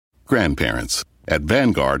Grandparents. At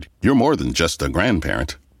Vanguard, you're more than just a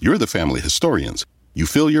grandparent. You're the family historians. You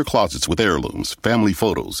fill your closets with heirlooms, family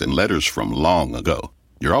photos, and letters from long ago.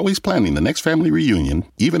 You're always planning the next family reunion,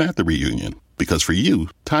 even at the reunion. Because for you,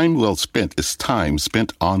 time well spent is time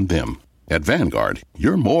spent on them. At Vanguard,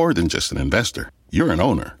 you're more than just an investor. You're an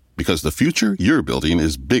owner. Because the future you're building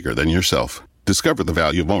is bigger than yourself. Discover the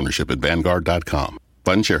value of ownership at Vanguard.com.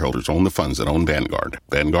 Fund shareholders own the funds that own Vanguard.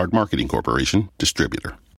 Vanguard Marketing Corporation,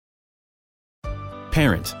 distributor.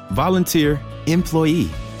 Parent, volunteer, employee.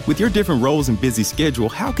 With your different roles and busy schedule,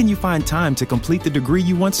 how can you find time to complete the degree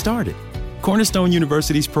you once started? Cornerstone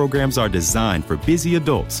University's programs are designed for busy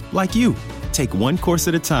adults like you. Take one course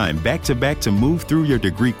at a time, back to back, to move through your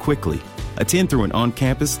degree quickly. Attend through an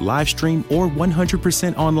on-campus, live stream, or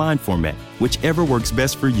 100% online format, whichever works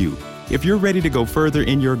best for you. If you're ready to go further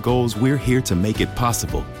in your goals, we're here to make it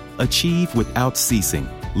possible. Achieve without ceasing.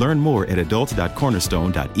 Learn more at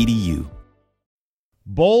adult.cornerstone.edu.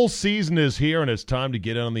 Bowl season is here, and it's time to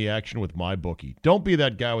get in on the action with MyBookie. Don't be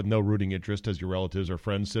that guy with no rooting interest as your relatives or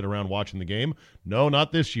friends sit around watching the game. No,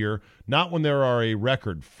 not this year. Not when there are a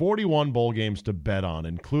record 41 bowl games to bet on,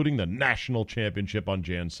 including the national championship on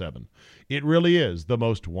Jan 7. It really is the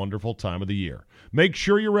most wonderful time of the year. Make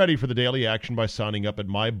sure you're ready for the daily action by signing up at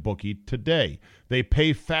MyBookie today. They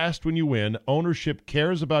pay fast when you win, ownership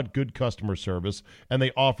cares about good customer service, and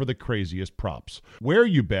they offer the craziest props. Where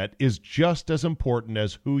you bet is just as important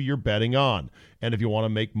as who you're betting on. And if you want to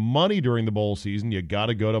make money during the bowl season, you got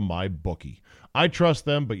to go to MyBookie. I trust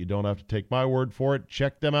them, but you don't have to take my word for it.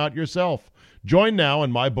 Check them out yourself. Join now,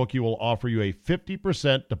 and MyBookie will offer you a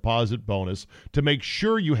 50% deposit bonus to make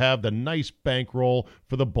sure you have the nice bankroll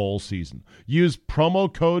for the bowl season. Use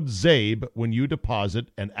promo code ZABE when you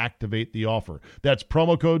deposit and activate the offer. That's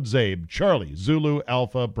promo code ZABE, Charlie, Zulu,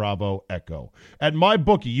 Alpha, Bravo, Echo. At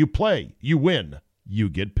MyBookie, you play, you win, you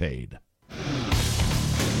get paid.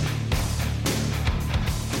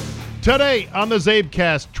 Today on the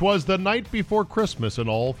Zabecast, 'twas the night before Christmas, and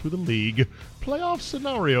all through the league, playoff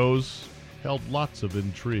scenarios held lots of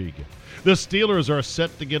intrigue. The Steelers are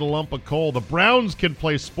set to get a lump of coal. The Browns can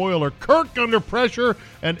play spoiler, Kirk under pressure,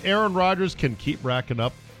 and Aaron Rodgers can keep racking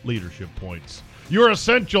up leadership points. Your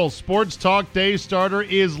essential sports talk day starter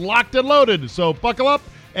is locked and loaded, so buckle up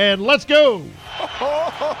and let's go.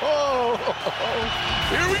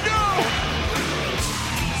 Here we go.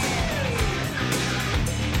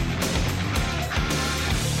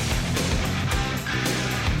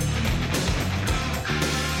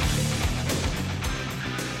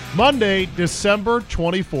 Monday, December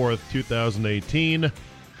 24th, 2018.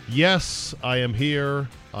 Yes, I am here.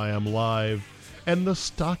 I am live. And the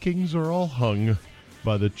stockings are all hung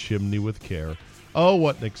by the chimney with care. Oh,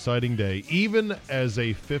 what an exciting day. Even as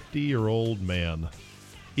a 50-year-old man,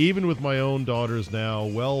 even with my own daughters now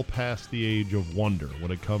well past the age of wonder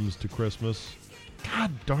when it comes to Christmas,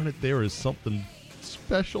 God darn it, there is something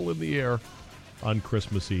special in the air on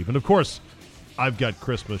Christmas Eve. And of course, I've got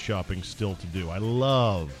Christmas shopping still to do. I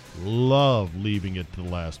love leaving it to the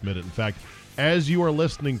last minute. In fact, as you are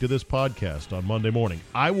listening to this podcast on Monday morning,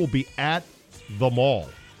 I will be at the mall.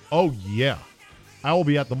 Oh, yeah. I will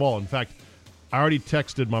be at the mall. In fact, I already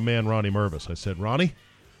texted my man, Ronnie Mervis. I said, Ronnie,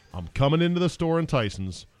 I'm coming into the store in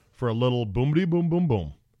Tyson's for a little boomity boom boom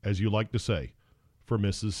boom, as you like to say, for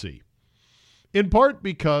Mrs. C. In part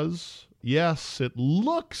because, yes, it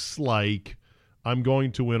looks like I'm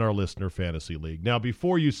going to win our listener fantasy league. Now,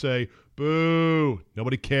 before you say, boo,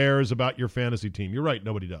 nobody cares about your fantasy team. You're right,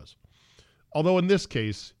 nobody does. Although in this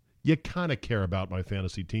case, you kind of care about my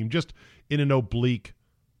fantasy team, just in an oblique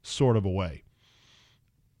sort of a way.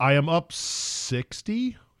 I am up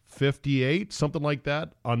 60, 58, something like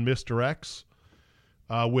that on Mr. X,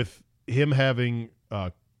 with him having,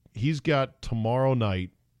 he's got tomorrow night,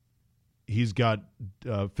 he's got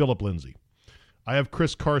Philip Lindsay. I have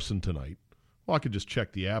Chris Carson tonight. Well, I could just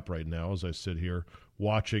check the app right now as I sit here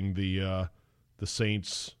watching the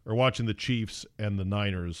Saints, or watching the Chiefs and the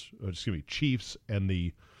Niners, Chiefs and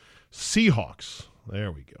the Seahawks.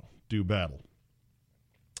 There we go. Do battle.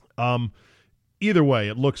 Either way,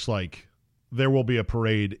 it looks like there will be a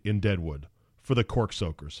parade in Deadwood for the Cork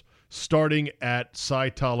Soakers, starting at Cy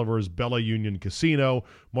Tolliver's Bella Union Casino,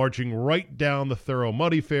 marching right down the Thorough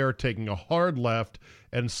Muddy Fair, taking a hard left,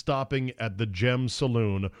 and stopping at the Gem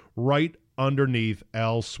Saloon right underneath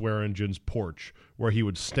Al Swearengen's porch, where he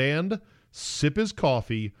would stand, sip his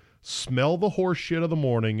coffee, smell the horse shit of the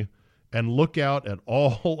morning, and look out at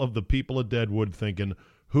all of the people of Deadwood thinking,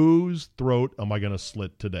 whose throat am I going to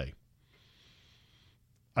slit today?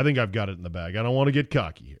 I think I've got it in the bag. I don't want to get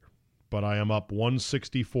cocky here, but I am up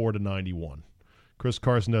 164-91. Chris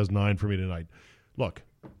Carson has 9 for me tonight. Look,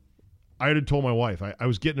 I had told my wife, I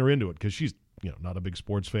was getting her into it because she's not a big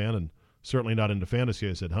sports fan and certainly not into fantasy.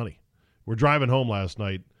 I said, honey, we're driving home last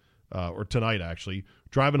night, or tonight actually,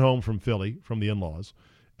 driving home from Philly, from the in-laws,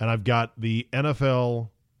 and I've got the NFL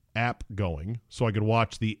app going so I could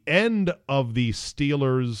watch the end of the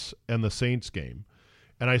Steelers and the Saints game.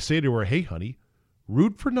 And I say to her, hey, honey,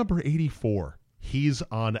 root for number 84. He's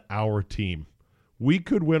on our team. We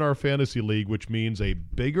could win our fantasy league, which means a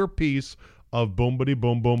bigger piece of boom-bitty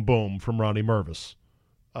boom-boom-boom from Ronnie Mervis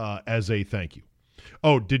as a thank you.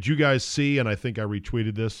 Oh, did you guys see, and I think I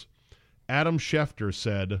retweeted this, Adam Schefter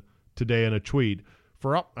said today in a tweet,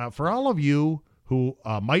 for all of you who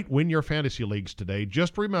might win your fantasy leagues today,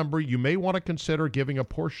 just remember you may want to consider giving a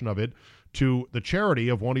portion of it to the charity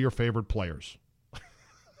of one of your favorite players.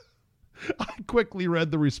 I quickly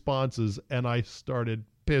read the responses, and I started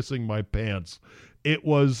pissing my pants. It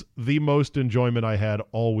was the most enjoyment I had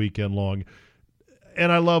all weekend long.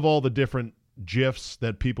 And I love all the different GIFs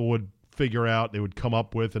that people would figure out, they would come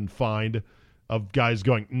up with and find of guys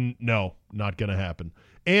going, no, not going to happen.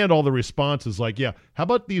 And all the responses like, yeah, how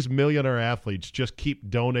about these millionaire athletes just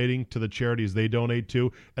keep donating to the charities they donate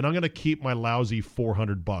to, and I'm going to keep my lousy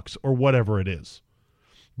 $400 or whatever it is.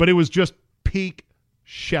 But it was just peak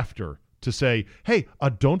Schefter to say, hey,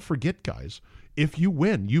 don't forget, guys, if you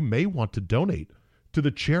win, you may want to donate to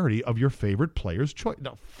the charity of your favorite player's choice.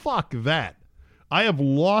 Now, fuck that. I have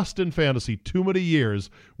lost in fantasy too many years.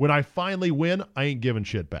 When I finally win, I ain't giving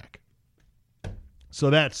shit back. So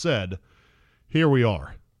that said, here we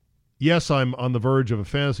are. Yes, I'm on the verge of a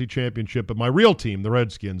fantasy championship, but my real team, the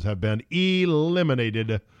Redskins, have been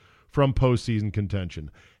eliminated from postseason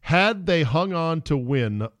contention. Had they hung on to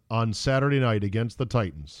win on Saturday night against the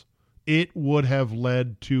Titans, it would have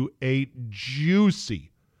led to a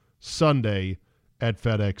juicy Sunday at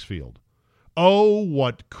FedEx Field. Oh,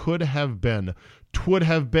 what could have been. 'Twould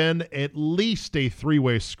have been at least a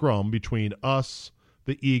three-way scrum between us,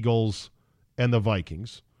 the Eagles, and the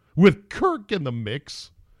Vikings, with Kirk in the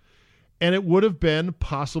mix. And it would have been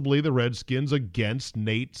possibly the Redskins against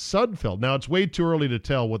Nate Sudfeld. Now, it's way too early to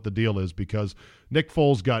tell what the deal is because Nick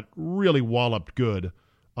Foles got really walloped good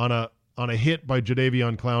on a hit by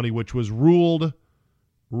Jadeveon Clowney, which was ruled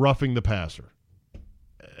roughing the passer.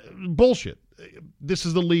 Bullshit. This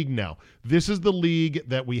is the league now. This is the league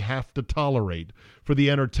that we have to tolerate for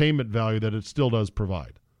the entertainment value that it still does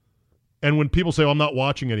provide. And when people say, I'm not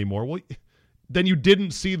watching anymore, well, then you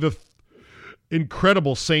didn't see the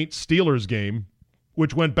incredible Saints-Steelers game,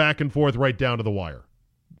 which went back and forth right down to the wire.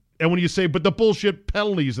 And when you say, but the bullshit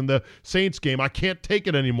penalties in the Saints game, I can't take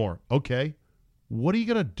it anymore. Okay. What are you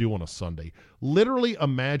going to do on a Sunday? Literally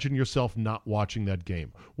imagine yourself not watching that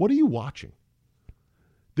game. What are you watching?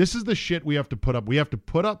 This is the shit we have to put up. We have to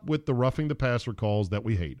put up with the roughing the passer calls that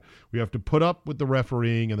we hate. We have to put up with the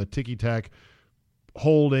refereeing and the ticky-tack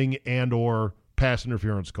holding and or pass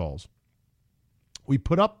interference calls. We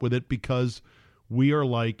put up with it because we are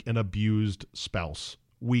like an abused spouse.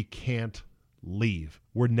 We can't leave.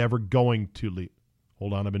 We're never going to leave.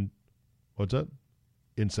 Hold on, what's that?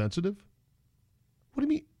 Insensitive? What do you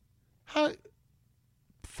mean? How?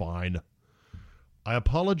 Fine. I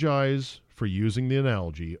apologize for using the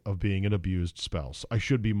analogy of being an abused spouse. I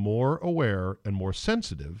should be more aware and more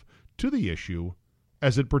sensitive to the issue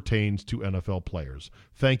as it pertains to NFL players.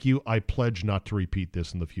 Thank you. I pledge not to repeat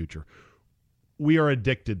this in the future. We are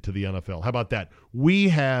addicted to the NFL. How about that? We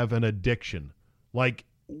have an addiction. Like,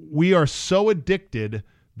 we are so addicted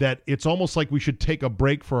that it's almost like we should take a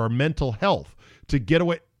break for our mental health to get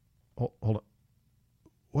away. Hold on.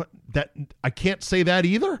 What? That I can't say that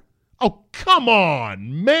either? Oh, come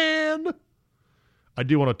on, man. I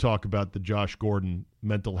do want to talk about the Josh Gordon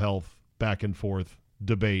mental health back and forth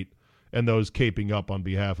debate and those caping up on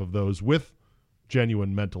behalf of those with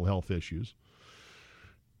genuine mental health issues.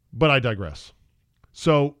 But I digress.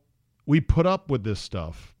 So we put up with this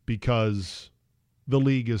stuff because the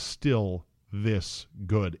league is still this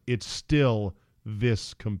good. It's still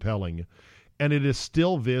this compelling. And it is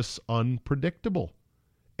still this unpredictable.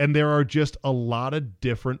 And there are just a lot of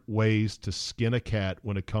different ways to skin a cat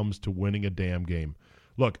when it comes to winning a damn game.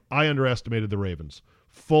 Look, I underestimated the Ravens.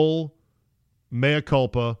 Full mea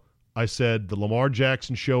culpa. I said the Lamar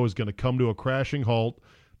Jackson show is going to come to a crashing halt.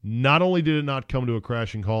 Not only did it not come to a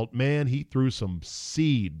crashing halt, man, he threw some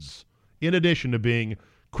seeds. In addition to being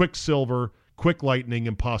quicksilver, quick lightning,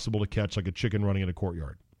 impossible to catch like a chicken running in a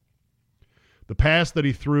courtyard. The pass that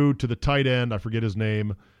he threw to the tight end, I forget his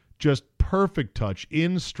name, just perfect touch,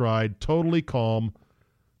 in stride, totally calm.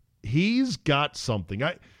 He's got something.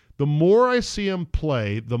 The more I see him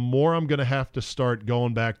play, the more I'm going to have to start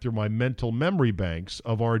going back through my mental memory banks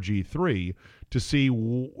of RG3 to see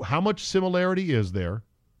how much similarity is there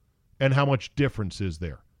and how much difference is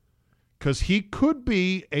there. Because he could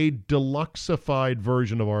be a deluxeified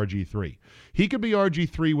version of RG3. He could be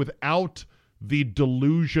RG3 without the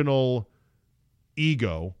delusional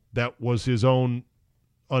ego that was his own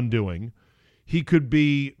undoing. He could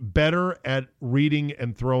be better at reading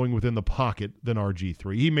and throwing within the pocket than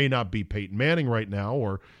RG3. He may not be Peyton Manning right now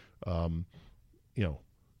or,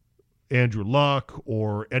 Andrew Luck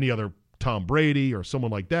or any other Tom Brady or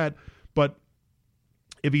someone like that. But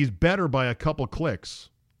if he's better by a couple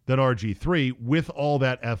clicks than RG3 with all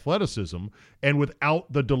that athleticism and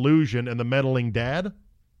without the delusion and the meddling dad,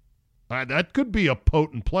 that could be a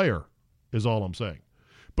potent player is all I'm saying.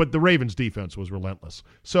 But the Ravens' defense was relentless.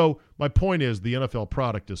 So my point is the NFL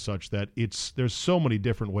product is such that there's so many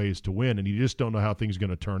different ways to win, and you just don't know how things are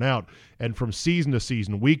going to turn out. And from season to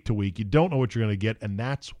season, week to week, you don't know what you're going to get, and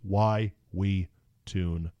that's why we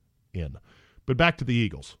tune in. But back to the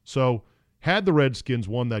Eagles. So had the Redskins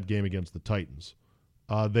won that game against the Titans,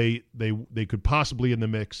 they could possibly be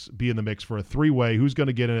in the mix for a three-way. Who's going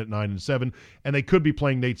to get in at 9-7? And they could be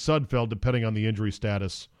playing Nate Sudfeld depending on the injury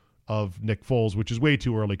status of Nick Foles, which is way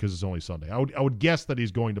too early because it's only Sunday. I would guess that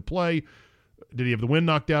he's going to play. Did he have the wind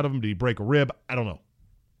knocked out of him? Did he break a rib? I don't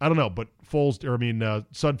know. But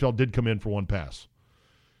Sudfeld did come in for one pass.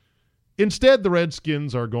 Instead, the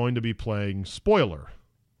Redskins are going to be playing spoiler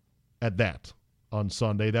at that on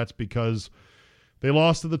Sunday. That's because they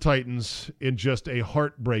lost to the Titans in just a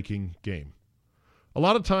heartbreaking game. A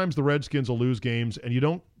lot of times the Redskins will lose games and you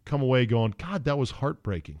don't come away going, God, that was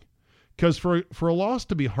heartbreaking. Because for a loss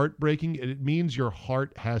to be heartbreaking, it means your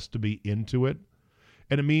heart has to be into it.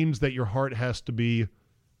 And it means that your heart has to be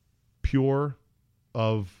pure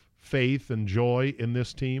of faith and joy in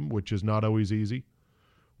this team, which is not always easy.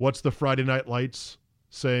 What's the Friday Night Lights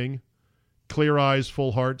saying? Clear eyes,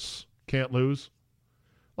 full hearts, can't lose.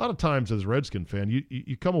 A lot of times as a Redskin fan,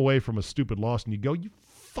 you come away from a stupid loss and you go, you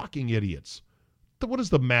fucking idiots. What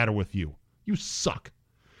is the matter with you? You suck.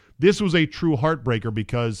 This was a true heartbreaker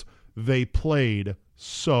because they played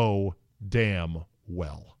so damn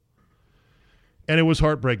well. And it was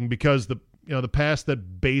heartbreaking because the pass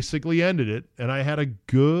that basically ended it, and I had a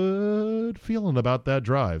good feeling about that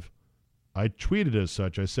drive. I tweeted as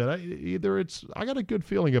such. I said, I got a good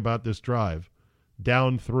feeling about this drive.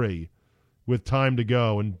 Down 3 with time to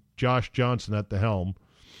go and Josh Johnson at the helm.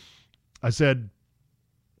 I said,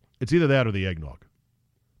 it's either that or the eggnog.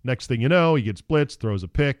 Next thing you know, he gets blitzed, throws a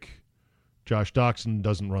pick. Josh Doxson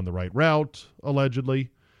doesn't run the right route, allegedly.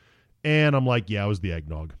 And I'm like, yeah, it was the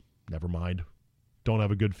eggnog. Never mind. Don't have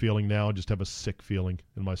a good feeling now. Just have a sick feeling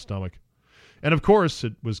in my stomach. And, of course,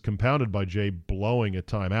 it was compounded by Jay blowing a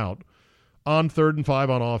timeout on 3rd and 5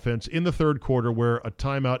 on offense in the third quarter where a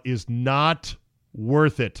timeout is not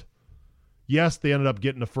worth it. Yes, they ended up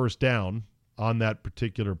getting a first down on that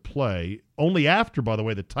particular play. Only after, by the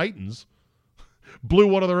way, the Titans blew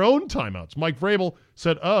one of their own timeouts. Mike Vrabel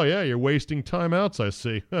said, oh, yeah, you're wasting timeouts, I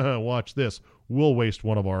see. Watch this. We'll waste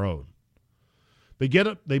one of our own. They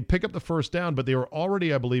pick up the first down, but they were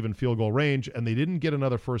already, I believe, in field goal range, and they didn't get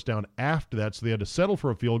another first down after that, so they had to settle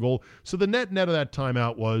for a field goal. So the net of that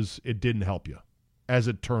timeout was it didn't help you, as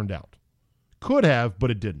it turned out. Could have,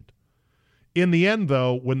 but it didn't. In the end,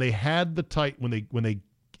 though, when they had when they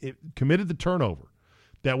committed the turnover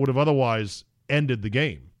that would have otherwise ended the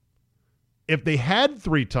game, if they had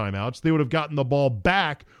 3 timeouts, they would have gotten the ball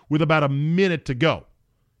back with about a minute to go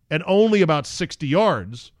and only about 60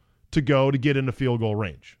 yards to go to get into field goal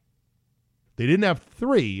range. They didn't have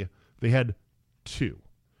 3, they had 2.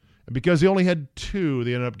 And because they only had 2,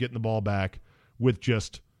 they ended up getting the ball back with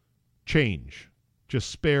just change, just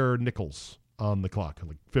spare nickels on the clock,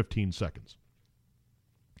 like 15 seconds.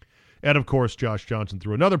 And, of course, Josh Johnson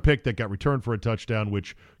threw another pick that got returned for a touchdown,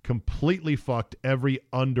 which completely fucked every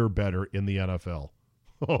under-better in the NFL.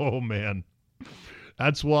 Oh, man.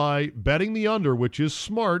 That's why betting the under, which is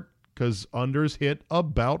smart because unders hit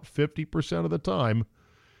about 50% of the time,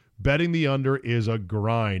 betting the under is a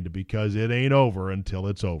grind because it ain't over until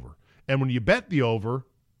it's over. And when you bet the over,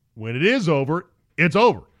 when it is over, it's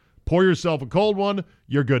over. Pour yourself a cold one,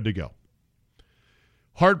 you're good to go.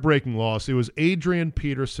 Heartbreaking loss. It was Adrian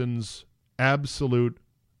Peterson's absolute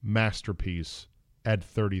masterpiece at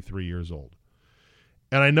 33 years old.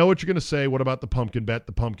 And I know what you're going to say. What about the pumpkin bet,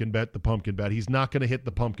 the pumpkin bet, the pumpkin bet? He's not going to hit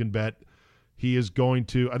the pumpkin bet. He is going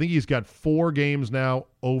to, I think he's got 4 games now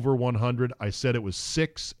over 100. I said it was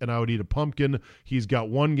 6, and I would eat a pumpkin. He's got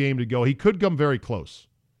 1 game to go. He could come very close.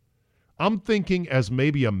 I'm thinking as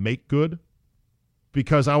maybe a make good.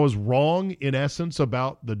 because I was wrong, in essence,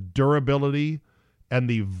 about the durability and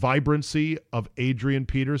the vibrancy of Adrian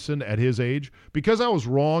Peterson at his age, because I was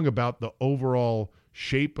wrong about the overall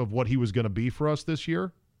shape of what he was going to be for us this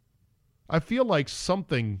year, I feel like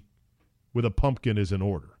something with a pumpkin is in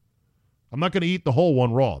order. I'm not going to eat the whole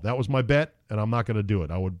one raw. That was my bet, and I'm not going to do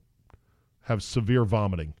it. I would have severe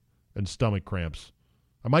vomiting and stomach cramps.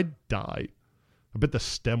 I might die. I bet the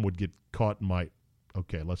stem would get caught in my...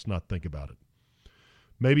 Okay, let's not think about it.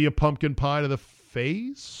 Maybe a pumpkin pie to the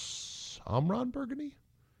face? Ron Burgundy?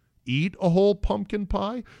 Eat a whole pumpkin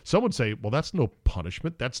pie? Some would say, well, that's no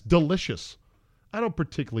punishment. That's delicious. I don't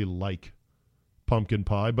particularly like pumpkin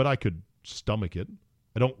pie, but I could stomach it.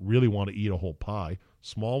 I don't really want to eat a whole pie.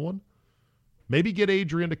 Small one? Maybe get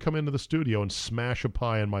Adrian to come into the studio and smash a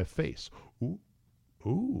pie in my face.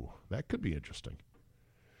 Ooh, that could be interesting.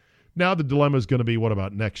 Now the dilemma is going to be, what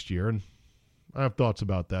about next year? And I have thoughts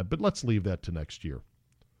about that, but let's leave that to next year.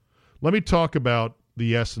 Let me talk about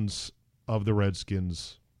the essence of the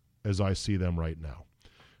Redskins as I see them right now.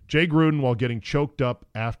 Jay Gruden, while getting choked up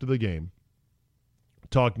after the game,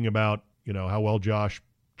 talking about, how well Josh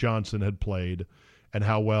Johnson had played and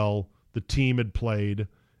how well the team had played,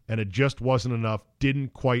 and it just wasn't enough,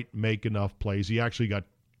 didn't quite make enough plays. He actually got a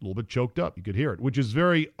little bit choked up. You could hear it, which is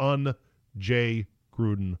very un-Jay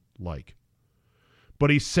Gruden-like. But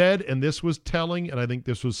he said, and this was telling, and I think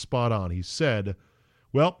this was spot on, he said,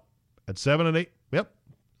 well, at 7-8, yep.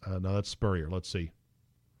 No, that's Spurrier. Let's see.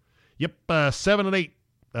 Yep, 7-8,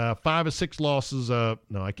 5 or 6 losses. No,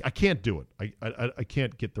 I can't do it. I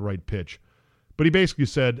can't get the right pitch. But he basically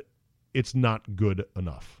said it's not good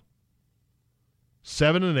enough.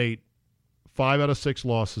 7-8, 5 out of 6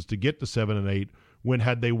 losses to get to 7-8, when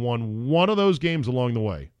had they won one of those games along the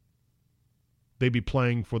way, they'd be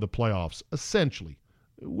playing for the playoffs, essentially,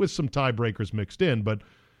 with some tiebreakers mixed in, but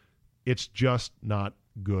it's just not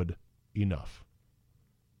good enough.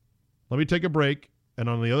 Let me take a break, and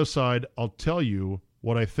on the other side, I'll tell you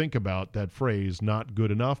what I think about that phrase, not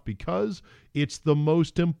good enough, because it's the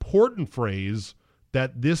most important phrase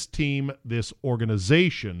that this team, this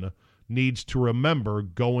organization, needs to remember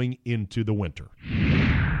going into the winter.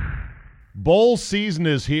 Bowl season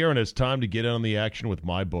is here, and it's time to get in on the action with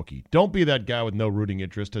MyBookie. Don't be that guy with no rooting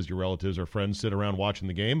interest as your relatives or friends sit around watching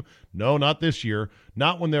the game. No, not this year.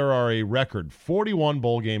 Not when there are a record 41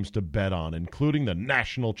 bowl games to bet on, including the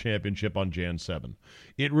national championship on Jan 7.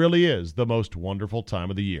 It really is the most wonderful time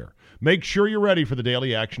of the year. Make sure you're ready for the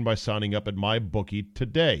daily action by signing up at MyBookie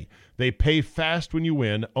today. They pay fast when you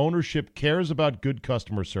win, ownership cares about good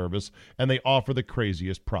customer service, and they offer the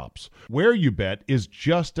craziest props. Where you bet is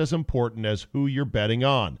just as important as who you're betting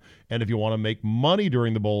on. And if you want to make money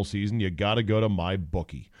during the bowl season, you got to go to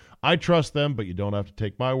MyBookie. I trust them, but you don't have to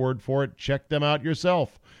take my word for it. Check them out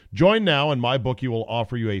yourself. Join now, and MyBookie will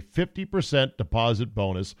offer you a 50% deposit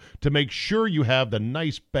bonus to make sure you have the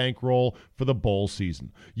nice bankroll for the bowl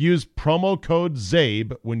season. Use promo code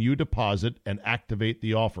ZABE when you deposit and activate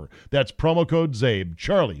the offer. That's promo code ZABE,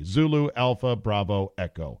 Charlie, Zulu, Alpha, Bravo,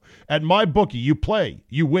 Echo. At MyBookie, you play,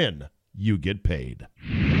 you win, you get paid.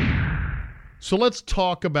 So let's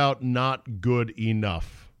talk about not good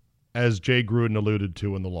enough, as Jay Gruden alluded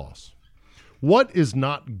to in the loss. What is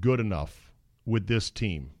not good enough with this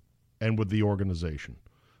team and with the organization?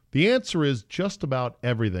 The answer is just about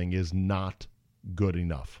everything is not good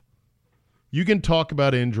enough. You can talk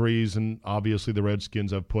about injuries, and obviously the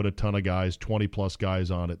Redskins have put a ton of guys, 20-plus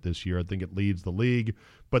guys on it this year. I think it leads the league.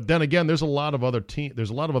 But then again, there's a lot of other players, and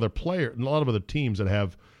a lot of other teams that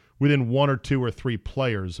have within 1 or 2 or 3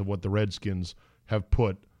 players of what the Redskins have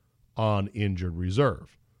put on injured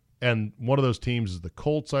reserve. And one of those teams is the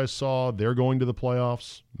Colts. I saw they're going to the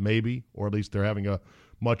playoffs, maybe, or at least they're having a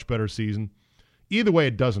much better season. Either way,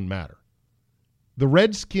 it doesn't matter. The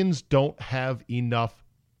Redskins don't have enough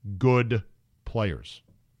good players,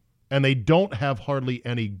 and they don't have hardly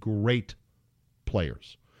any great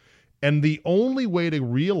players. And the only way to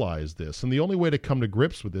realize this, and the only way to come to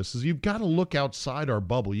grips with this, is you've got to look outside our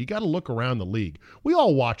bubble. You got to look around the league. We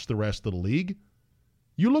all watch the rest of the league.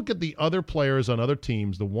 You look at the other players on other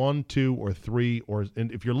teams, the 1, 2, or 3,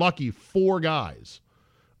 and if you're lucky, 4 guys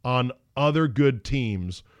on other good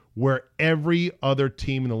teams where every other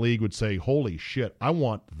team in the league would say, holy shit, I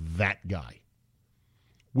want that guy.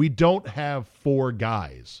 We don't have 4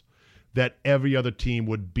 guys that every other team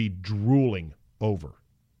would be drooling over.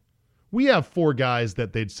 We have 4 guys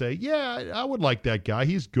that they'd say, yeah, I would like that guy.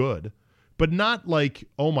 He's good. But not like,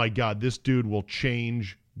 oh my God, this dude will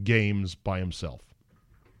change games by himself.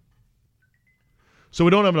 So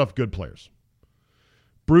we don't have enough good players.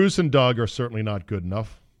 Bruce and Doug are certainly not good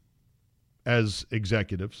enough as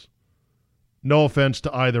executives. No offense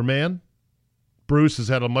to either man. Bruce has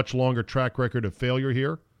had a much longer track record of failure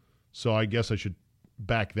here, so I guess I should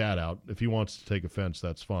back that out. If he wants to take offense,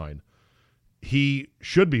 that's fine. He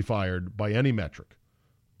should be fired by any metric.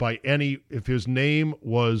 If his name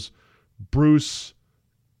was Bruce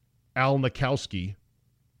Alnikowski,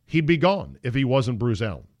 he'd be gone if he wasn't Bruce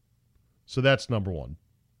Allen. So that's number one.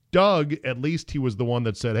 Doug, at least he was the one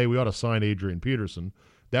that said, hey, we ought to sign Adrian Peterson.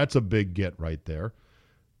 That's a big get right there.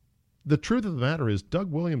 The truth of the matter is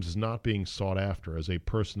Doug Williams is not being sought after as a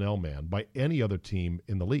personnel man by any other team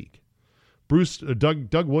in the league.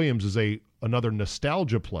 Doug Williams is another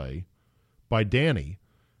nostalgia play by Danny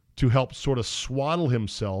to help sort of swaddle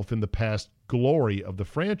himself in the past glory of the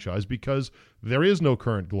franchise, because there is no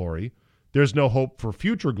current glory, there's no hope for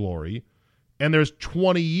future glory, and there's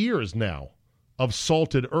 20 years now of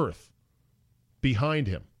salted earth behind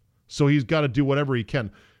him. So he's got to do whatever he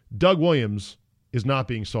can. Doug Williams is not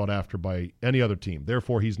being sought after by any other team.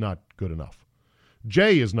 Therefore, he's not good enough.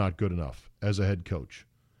 Jay is not good enough as a head coach.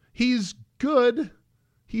 He's good.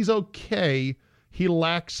 He's okay. He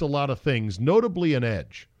lacks a lot of things, notably an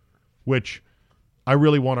edge, which I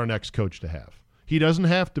really want our next coach to have. He doesn't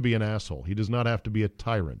have to be an asshole. He does not have to be a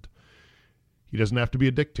tyrant. He doesn't have to be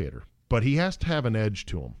a dictator. But he has to have an edge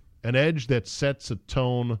to him, an edge that sets a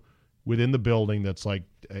tone within the building that's like,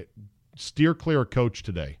 steer clear of coach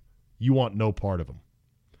today. You want no part of him.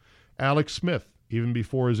 Alex Smith, even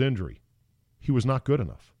before his injury, he was not good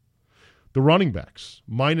enough. The running backs,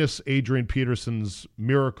 minus Adrian Peterson's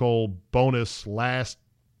miracle bonus last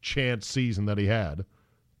chance season that he had,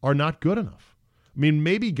 are not good enough. I mean,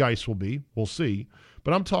 maybe Geis will be. We'll see.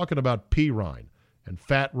 But I'm talking about P. Ryan and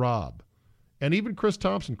Fat Rob and even Chris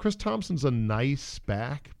Thompson. Chris Thompson's a nice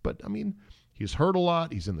back, but, I mean, he's hurt a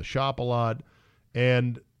lot. He's in the shop a lot.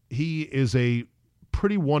 And he is a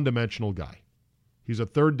pretty one-dimensional guy. He's a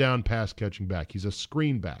third down pass catching back. He's a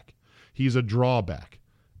screen back. He's a draw back.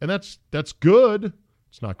 And that's good.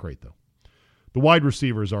 It's not great, though. The wide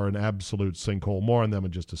receivers are an absolute sinkhole. More on them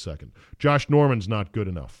in just a second. Josh Norman's not good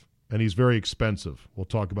enough, and he's very expensive. We'll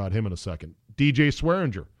talk about him in a second. DJ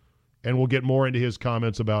Swearinger, and we'll get more into his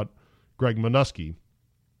comments about Greg Minuski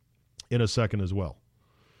in a second as well.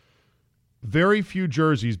 Very few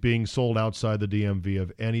jerseys being sold outside the DMV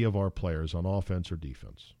of any of our players on offense or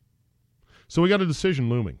defense. So we got a decision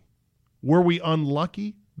looming. Were we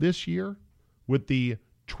unlucky this year with the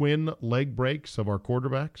twin leg breaks of our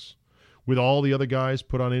quarterbacks, with all the other guys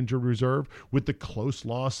put on injured reserve, with the close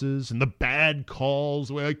losses and the bad calls,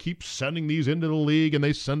 the way I keep sending these into the league and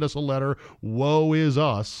they send us a letter, woe is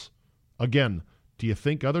us. Again, do you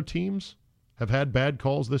think other teams have had bad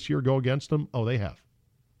calls this year go against them? Oh, they have.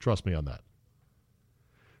 Trust me on that.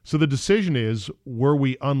 So the decision is, were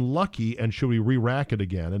we unlucky and should we re-rack it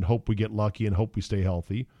again and hope we get lucky and hope we stay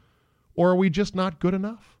healthy? Or are we just not good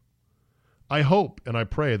enough? I hope and I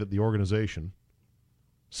pray that the organization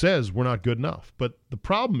says we're not good enough. But the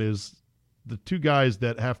problem is the two guys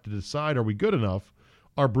that have to decide are we good enough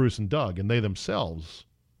are Bruce and Doug, and they themselves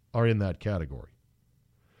are in that category.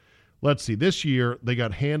 Let's see. This year, they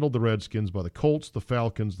got handled, the Redskins, by the Colts, the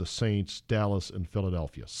Falcons, the Saints, Dallas, and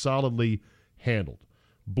Philadelphia. Solidly handled.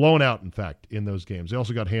 Blown out, in fact, in those games. They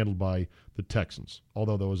also got handled by the Texans,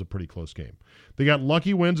 although that was a pretty close game. They got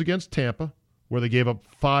lucky wins against Tampa, where they gave up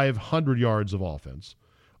 500 yards of offense.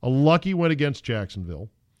 A lucky win against Jacksonville.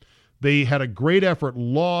 They had a great effort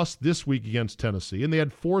loss this week against Tennessee, and they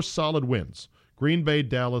had 4 solid wins. Green Bay,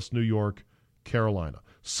 Dallas, New York, Carolina.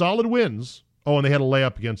 Solid wins. Oh, and they had a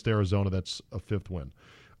layup against Arizona. That's a 5th win.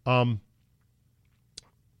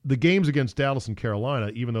 The games against Dallas and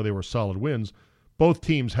Carolina, even though they were solid wins, both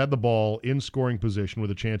teams had the ball in scoring position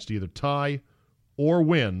with a chance to either tie or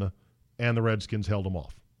win, and the Redskins held them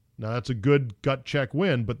off. Now, that's a good gut check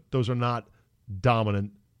win, but those are not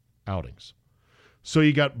dominant outings. So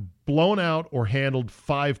you got blown out or handled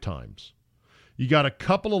 5 times. You got a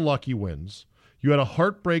couple of lucky wins. You had a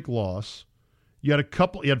heartbreak loss. You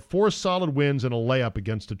had 4 solid wins and a layup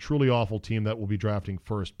against a truly awful team that will be drafting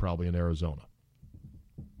first probably in Arizona.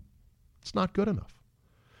 It's not good enough.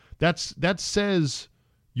 That says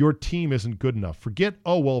your team isn't good enough. Forget,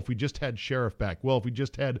 if we just had Sheriff back. Well, if we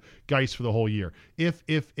just had Geis for the whole year. If.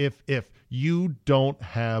 You don't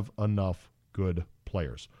have enough good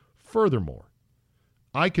players. Furthermore,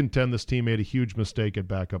 I contend this team made a huge mistake at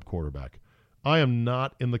backup quarterback. I am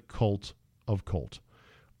not in the cult of Colt.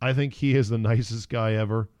 I think he is the nicest guy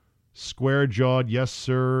ever. Square-jawed, yes,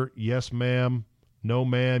 sir, yes, ma'am, no,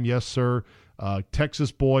 ma'am, yes, sir.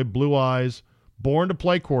 Texas boy, blue eyes, born to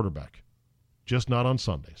play quarterback, just not on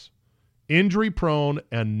Sundays. Injury-prone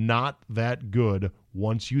and not that good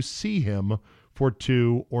once you see him for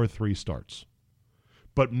 2 or 3 starts.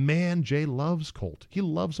 But man, Jay loves Colt. He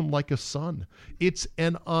loves him like a son. It's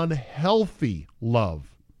an unhealthy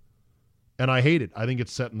love. And I hate it. I think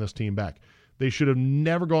it's setting this team back. They should have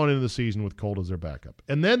never gone into the season with Colt as their backup.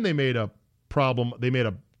 And then they made a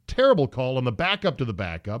terrible call on the backup to the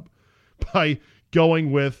backup by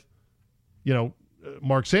going with,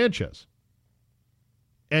 Mark Sanchez.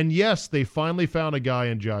 And yes, they finally found a guy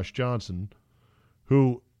in Josh Johnson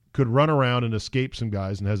who could run around and escape some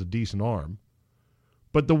guys and has a decent arm.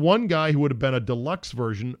 But the one guy who would have been a deluxe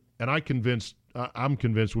version, and I'm convinced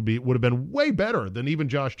would have been way better than even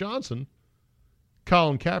Josh Johnson,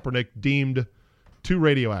 Colin Kaepernick, deemed too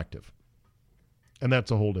radioactive. And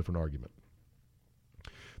that's a whole different argument.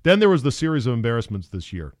 Then there was the series of embarrassments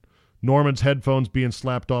this year. Norman's headphones being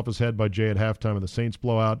slapped off his head by Jay at halftime of the Saints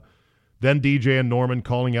blowout. Then DJ and Norman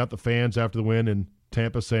calling out the fans after the win in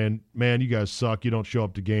Tampa saying, man, you guys suck. You don't show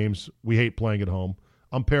up to games. We hate playing at home.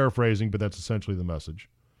 I'm paraphrasing, but that's essentially the message.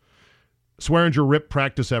 Swearinger ripped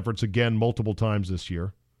practice efforts again multiple times this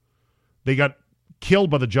year. They got killed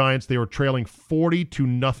by the Giants. They were trailing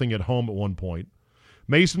 40-0 at home at one point.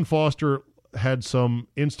 Mason Foster had some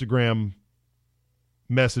Instagram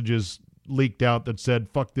messages leaked out that said,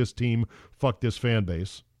 fuck this team, fuck this fan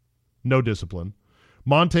base. No discipline.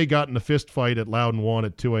 Monte got in a fist fight at Loudon 1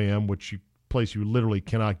 at 2 a.m., which place you literally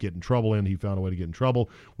cannot get in trouble in. He found a way to get in trouble.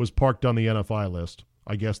 Was parked on the NFI list.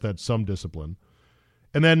 I guess that's some discipline.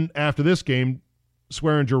 And then after this game,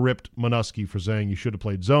 Swearinger ripped Minuski for saying you should have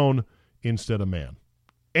played zone instead of man.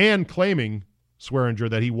 And claiming, Swearinger,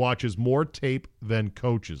 that he watches more tape than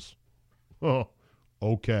coaches. Oh,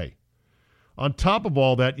 okay. On top of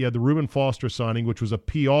all that, you had the Reuben Foster signing, which was a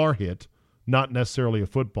PR hit, not necessarily a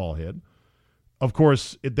football hit. Of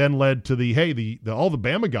course, it then led to all the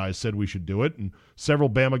Bama guys said we should do it, and several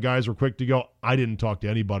Bama guys were quick to go, I didn't talk to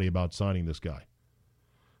anybody about signing this guy.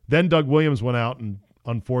 Then Doug Williams went out and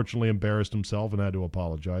unfortunately embarrassed himself and had to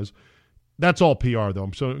apologize. That's all PR,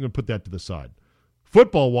 though, so I'm going to put that to the side.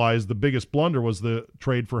 Football-wise, the biggest blunder was the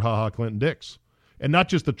trade for HaHa Clinton-Dix. And not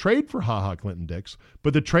just the trade for HaHa Clinton-Dix,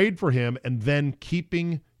 but the trade for him and then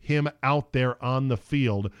keeping him out there on the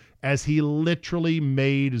field as he literally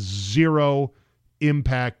made zero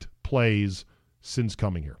impact plays since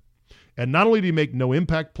coming here. And not only did he make no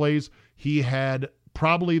impact plays, he had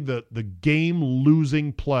probably the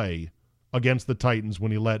game-losing play against the Titans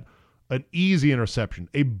when he let an easy interception,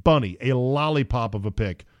 a bunny, a lollipop of a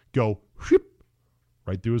pick go whoop,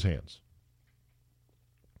 right through his hands.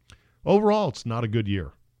 Overall, it's not a good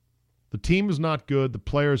year. The team is not good. The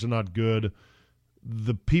players are not good.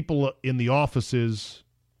 The people in the offices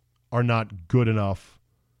are not good enough.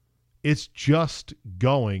 It's just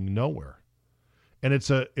going nowhere. And it's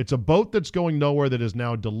a boat that's going nowhere that is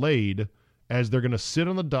now delayed as they're going to sit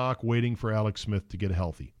on the dock waiting for Alex Smith to get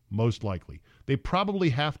healthy, most likely. They probably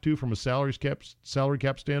have to from a salary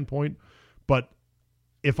cap standpoint, but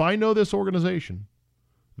if I know this organization,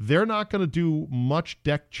 they're not going to do much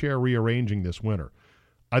deck chair rearranging this winter.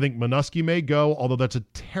 I think Minuski may go, although that's a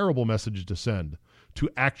terrible message to send, to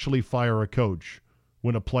actually fire a coach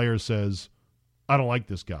when a player says, I don't like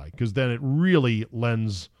this guy, because then it really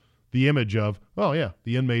lends the image of, oh, yeah,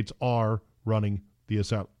 the inmates are running the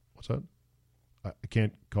asylum. What's that? I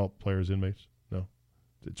can't call players inmates? No?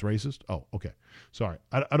 It's racist? Oh, okay. Sorry.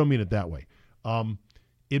 I don't mean it that way.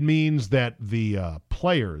 It means that the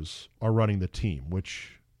players are running the team,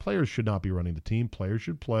 which players should not be running the team. Players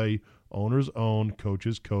should play, owners own,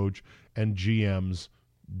 coaches coach, and GMs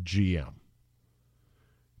GM.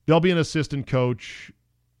 There'll be an assistant coach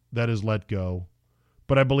that is let go,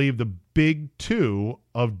 but I believe the big two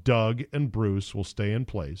of Doug and Bruce will stay in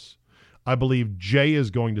place. I believe Jay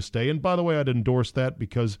is going to stay. And by the way, I'd endorse that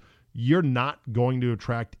because you're not going to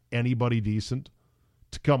attract anybody decent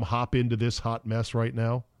to come hop into this hot mess right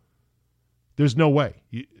now. There's no way.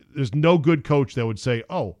 There's no good coach that would say,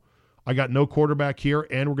 oh, I got no quarterback here,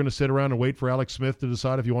 and we're going to sit around and wait for Alex Smith to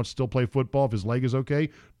decide if he wants to still play football, if his leg is okay.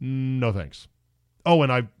 No thanks. Oh,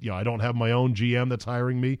 and I don't have my own GM that's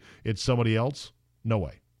hiring me. It's somebody else. No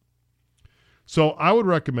way. So I would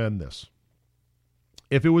recommend this.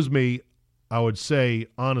 If it was me, I would say,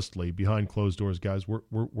 honestly, behind closed doors, guys,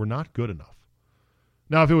 we're not good enough.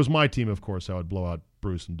 Now, if it was my team, of course, I would blow out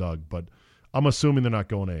Bruce and Doug, but I'm assuming they're not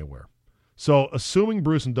going anywhere. So assuming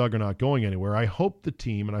Bruce and Doug are not going anywhere, I hope the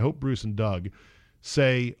team, and I hope Bruce and Doug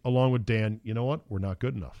say, along with Dan, you know what? We're not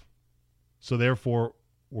good enough. So therefore,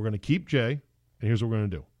 we're going to keep Jay, and here's what we're going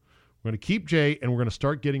to do. We're going to keep Jay, and we're going to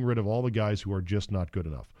start getting rid of all the guys who are just not good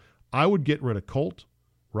enough. I would get rid of Colt,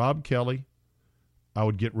 Rob Kelly. I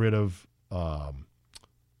would get rid of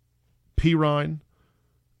P. Ryan.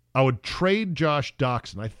 I would trade Josh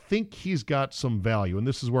Doctson. I think he's got some value, and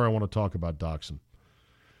this is where I want to talk about Doctson.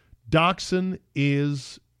 Doctson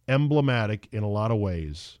is emblematic in a lot of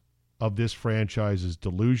ways of this franchise's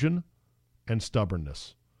delusion and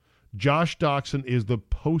stubbornness. Josh Doctson is the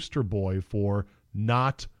poster boy for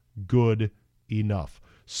not good enough.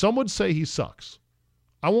 Some would say he sucks.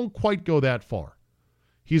 I won't quite go that far.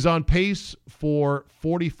 He's on pace for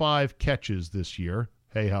 45 catches this year.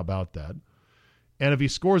 Hey, how about that? And if he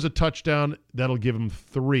scores a touchdown, that'll give him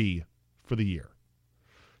 3 for the year.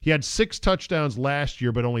 He had 6 touchdowns last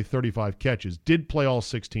year, but only 35 catches. Did play all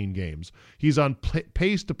 16 games. He's on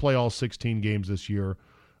pace to play all 16 games this year,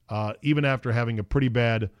 even after having a pretty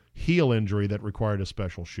bad heel injury that required a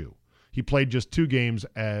special shoe. He played just 2 games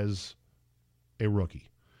as a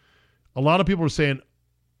rookie. A lot of people are saying,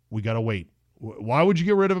 we got to wait. Why would you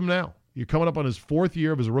get rid of him now? You're coming up on his 4th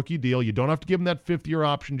year of his rookie deal. You don't have to give him that 5th-year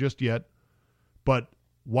option just yet. But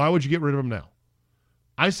why would you get rid of him now?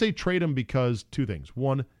 I say trade him because 2 things.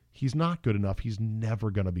 1, he's not good enough. He's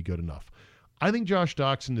never going to be good enough. I think Josh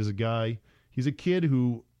Doctson is a guy, he's a kid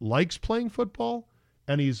who likes playing football,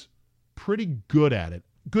 and he's pretty good at it.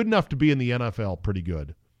 Good enough to be in the NFL, pretty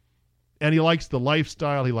good. And he likes the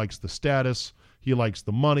lifestyle, he likes the status, he likes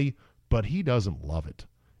the money, but he doesn't love it.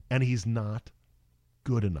 And he's not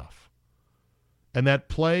good enough. And that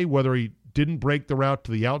play, whether he didn't break the route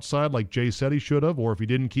to the outside like Jay said he should have, or if he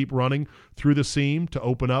didn't keep running through the seam to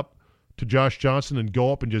open up to Josh Johnson and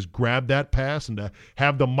go up and just grab that pass and to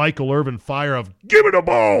have the Michael Irvin fire of, give it a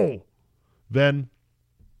ball, then,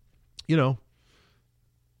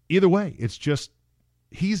 either way, it's just,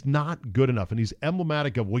 he's not good enough. And he's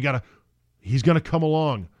emblematic of, he's going to come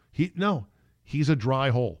along. He's a dry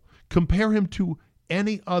hole. Compare him to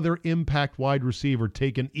any other impact wide receiver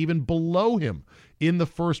taken even below him in the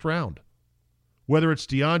first round. Whether it's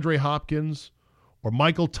DeAndre Hopkins or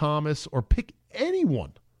Michael Thomas, or pick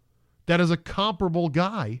anyone that is a comparable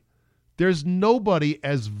guy, there's nobody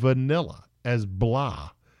as vanilla, as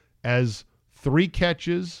blah, as 3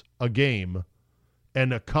 catches a game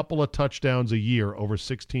and a couple of touchdowns a year over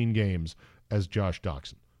 16 games as Josh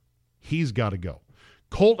Doctson. He's got to go.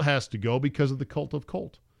 Colt has to go because of the cult of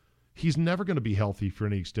Colt. He's never going to be healthy for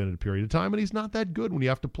any extended period of time, and he's not that good when you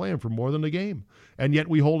have to play him for more than a game. And yet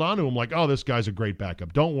we hold on to him like, oh, this guy's a great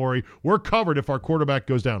backup. Don't worry. We're covered if our quarterback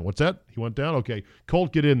goes down. What's that? He went down? Okay.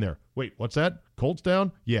 Colt, get in there. Wait, what's that? Colt's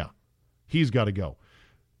down? Yeah. He's got to go.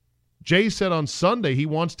 Jay said on Sunday he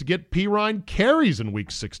wants to get Perine carries in Week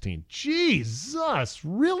 16. Jesus,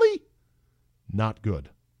 really? Not good.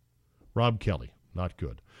 Rob Kelly, not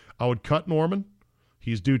good. I would cut Norman.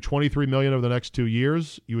 He's due $23 million over the next 2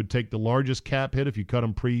 years. You would take the largest cap hit if you cut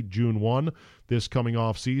him pre-June 1 this coming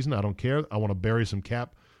off season. I don't care. I want to bury some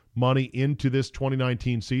cap money into this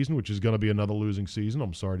 2019 season, which is going to be another losing season.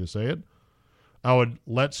 I'm sorry to say it. I would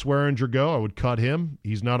let Swearinger go. I would cut him.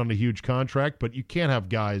 He's not on a huge contract, but you can't have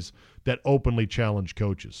guys that openly challenge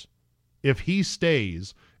coaches. If he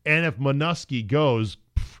stays, and if Manusky goes,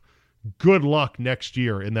 good luck next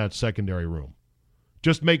year in that secondary room.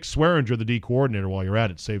 Just make Swearinger the D coordinator while you're at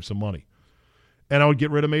it. Save some money. And I would get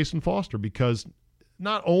rid of Mason Foster because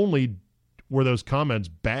not only were those comments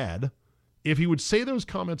bad, if he would say those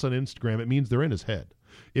comments on Instagram, it means they're in his head.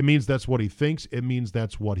 It means that's what he thinks. It means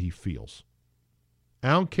that's what he feels. I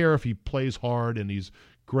don't care if he plays hard and he's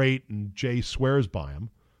great and Jay swears by him.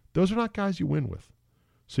 Those are not guys you win with.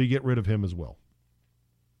 So you get rid of him as well.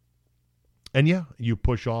 And yeah, you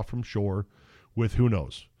push off from Shore with who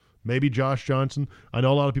knows. Maybe Josh Johnson. I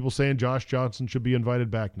know a lot of people saying Josh Johnson should be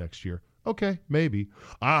invited back next year. Okay, maybe.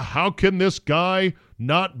 How can this guy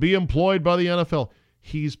not be employed by the NFL?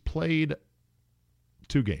 He's played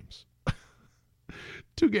 2 games.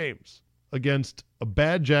 2 games against a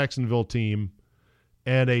bad Jacksonville team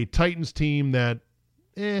and a Titans team that,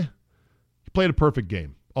 he played a perfect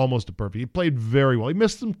game. Almost a perfect. He played very well. He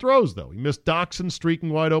missed some throws, though. He missed Doctson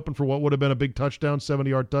streaking wide open for what would have been a big touchdown,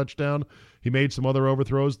 70-yard touchdown. He made some other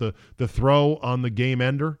overthrows. The throw on the game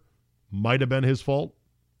ender might have been his fault.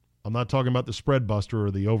 I'm not talking about the spread buster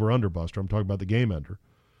or the over-under buster. I'm talking about the game ender.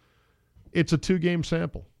 It's a 2-game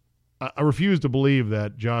sample. I refuse to believe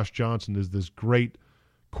that Josh Johnson is this great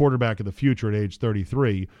quarterback of the future at age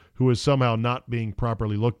 33 who is somehow not being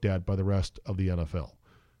properly looked at by the rest of the NFL.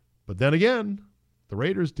 But then again, the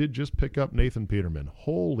Raiders did just pick up Nathan Peterman.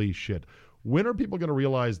 Holy shit. When are people going to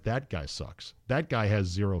realize that guy sucks? That guy has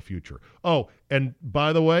 0 future. Oh, and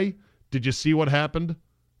by the way, did you see what happened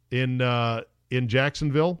in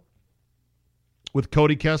Jacksonville with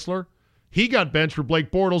Cody Kessler? He got benched for Blake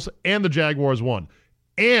Bortles, and the Jaguars won.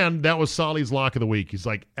 And that was Solly's lock of the week. He's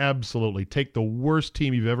like, absolutely. Take the worst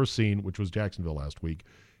team you've ever seen, which was Jacksonville last week,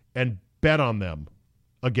 and bet on them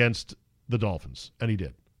against the Dolphins. And he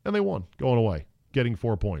did. And they won, going away, getting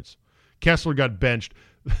 4 points. Kessler got benched.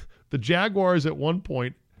 The Jaguars at one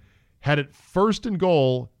point had it 1st and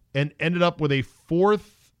goal and ended up with a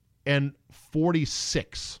 4th and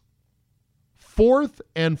 46. 4th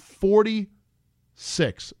and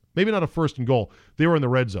 46. Maybe not a 1st and goal. They were in the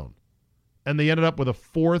red zone. And they ended up with a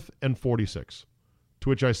 4th and 46. To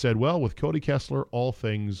which I said, well, with Cody Kessler, all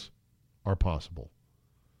things are possible.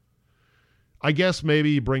 I guess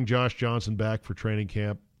maybe you bring Josh Johnson back for training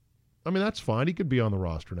camp. I mean, that's fine. He could be on the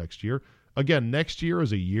roster next year. Again, next year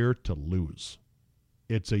is a year to lose.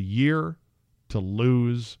 It's a year to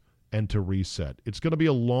lose and to reset. It's going to be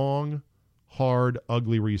a long, hard,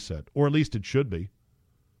 ugly reset, or at least it should be,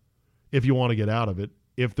 if you want to get out of it.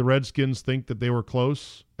 If the Redskins think that they were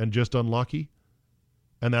close and just unlucky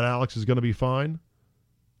and that Alex is going to be fine,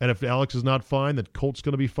 and if Alex is not fine, that Colt's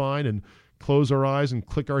going to be fine, and close our eyes and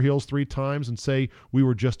click our heels 3 times and say, we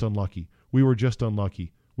were just unlucky. We were just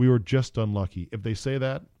unlucky. We were just unlucky. If they say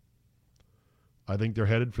that, I think they're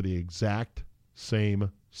headed for the exact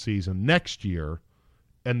same season next year,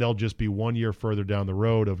 and they'll just be 1 year further down the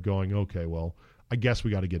road of going, okay, well, I guess we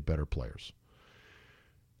got to get better players.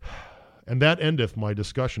 And that endeth my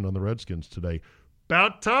discussion on the Redskins today.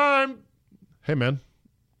 About time! Hey, man,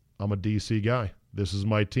 I'm a DC guy. This is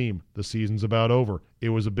my team. The season's about over. It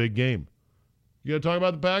was a big game. You going to talk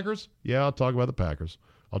about the Packers? Yeah, I'll talk about the Packers.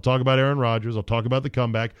 I'll talk about Aaron Rodgers. I'll talk about the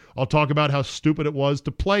comeback. I'll talk about how stupid it was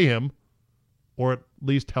to play him, or at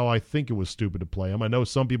least how I think it was stupid to play him. I know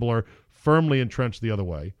some people are firmly entrenched the other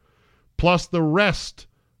way. Plus the rest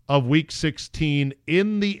of Week 16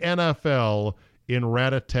 in the NFL in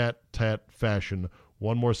rat-a-tat-tat fashion.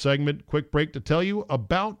 One more segment, quick break to tell you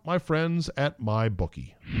about my friends at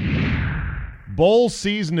MyBookie. Bowl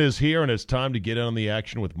season is here, and it's time to get in on the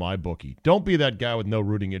action with MyBookie. Don't be that guy with no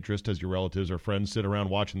rooting interest as your relatives or friends sit around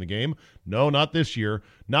watching the game. No, not this year.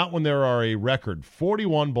 Not when there are a record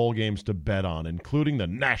 41 bowl games to bet on, including the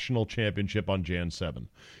national championship on Jan 7.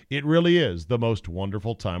 It really is the most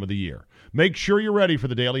wonderful time of the year. Make sure you're ready for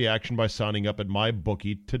the daily action by signing up at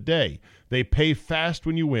MyBookie today. They pay fast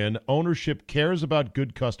when you win, ownership cares about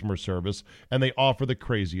good customer service, and they offer the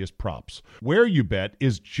craziest props. Where you bet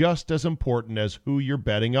is just as important as who you're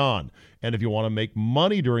betting on. And if you want to make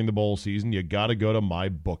money during the bowl season, you got to go to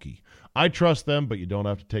MyBookie. I trust them, but you don't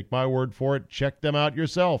have to take my word for it. Check them out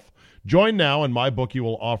yourself. Join now, and MyBookie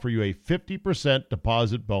will offer you a 50%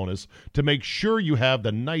 deposit bonus to make sure you have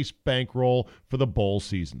the nice bankroll for the bowl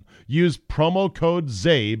season. Use promo code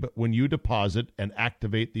ZABE when you deposit and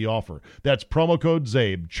activate the offer. That's promo code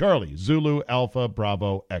ZABE, Charlie, Zulu, Alpha,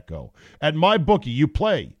 Bravo, Echo. At MyBookie, you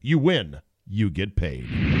play, you win, you get paid.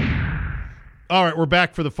 All right, we're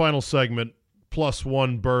back for the final segment, plus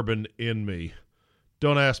one bourbon in me.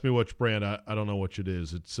 Don't ask me which brand. I don't know which it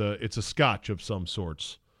is. It's a scotch of some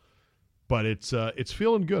sorts. But it's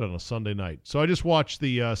feeling good on a Sunday night. So I just watched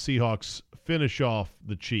the Seahawks finish off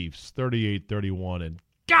the Chiefs 38-31, and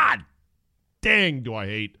God dang do I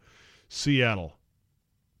hate Seattle.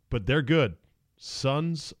 But they're good.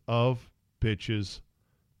 Sons of bitches,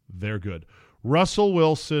 they're good. Russell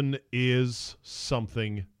Wilson is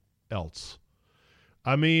something else.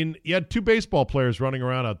 I mean, you had 2 baseball players running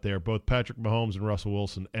around out there, both Patrick Mahomes and Russell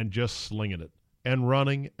Wilson, and just slinging it. And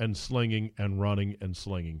running and slinging and running and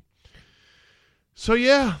slinging. So,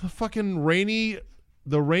 yeah,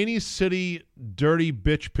 the Rainy City dirty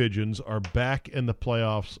bitch pigeons are back in the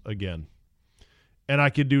playoffs again. And I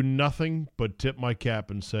can do nothing but tip my cap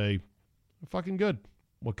and say, fucking good.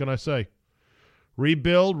 What can I say?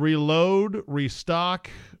 Rebuild, reload, restock.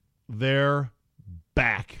 They're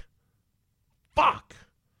back. Fuck.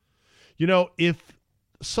 You know, if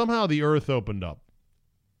somehow the earth opened up,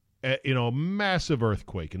 a massive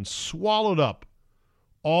earthquake and swallowed up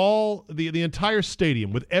all the entire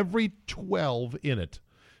stadium with every 12 in it,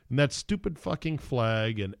 and that stupid fucking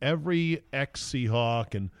flag, and every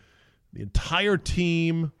ex-Seahawk, and the entire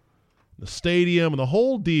team, the stadium, and the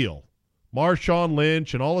whole deal, Marshawn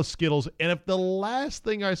Lynch and all the Skittles, and if the last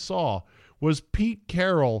thing I saw was Pete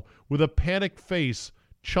Carroll with a panicked face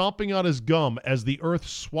chomping on his gum as the earth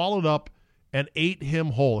swallowed up and ate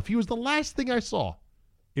him whole, if he was the last thing I saw,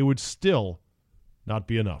 it would still not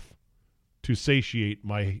be enough to satiate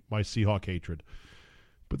my Seahawk hatred.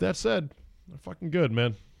 But that said, they're fucking good,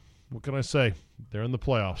 man. What can I say? They're in the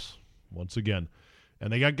playoffs once again.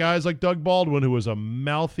 And they got guys like Doug Baldwin, who is a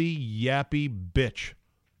mouthy, yappy bitch.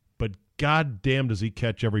 But goddamn does he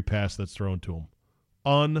catch every pass that's thrown to him.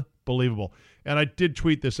 Unbelievable. And I did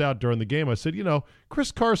tweet this out during the game. I said,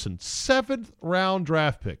 Chris Carson, 7th round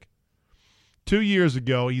draft pick. 2 years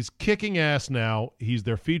ago. He's kicking ass now. He's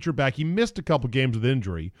their feature back. He missed a couple games with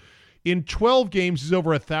injury. In 12 games, he's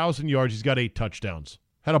over 1,000 yards. He's got 8 touchdowns.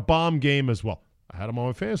 Had a bomb game as well. I had him on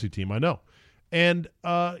my fantasy team, I know. And,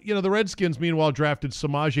 the Redskins, meanwhile, drafted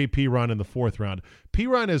Samaje Perine in the 4th round.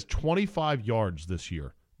 Perine has 25 yards this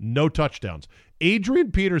year. No touchdowns.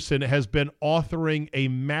 Adrian Peterson has been authoring a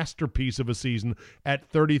masterpiece of a season at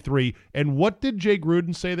 33. And what did Jay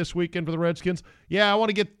Gruden say this weekend for the Redskins? Yeah, I want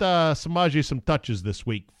to get Samaje some touches this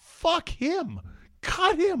week. Fuck him.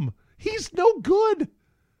 Cut him. He's no good.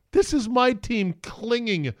 This is my team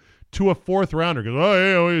clinging to a 4th rounder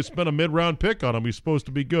because, we spent a mid-round pick on him. He's supposed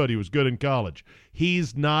to be good. He was good in college.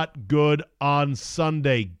 He's not good on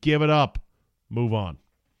Sunday. Give it up. Move on.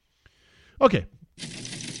 Okay.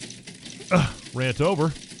 Rant over.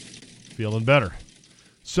 Feeling better.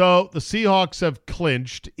 So the Seahawks have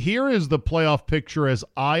clinched. Here is the playoff picture as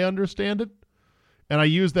I understand it. And I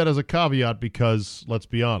use that as a caveat because, let's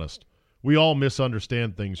be honest, we all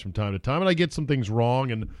misunderstand things from time to time. And I get some things wrong.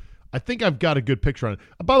 And I think I've got a good picture on it.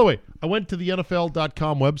 By the way, I went to the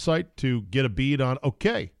NFL.com website to get a beat on,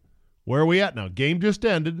 okay, where are we at now? Game just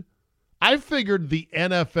ended. I figured the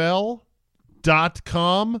NFL.com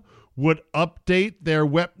would update their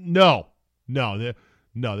web. No.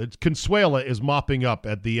 Consuela is mopping up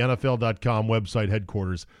at the NFL.com website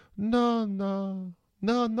headquarters. No,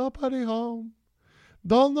 nobody home.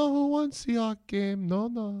 Don't know who won Seahawks game.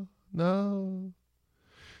 No.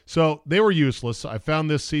 So they were useless. I found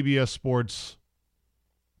this CBS Sports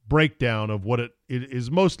breakdown of what it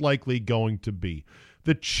is most likely going to be.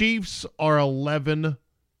 The Chiefs are 11-3,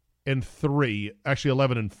 actually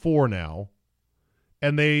 11-4 now,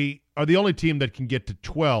 and they are the only team that can get to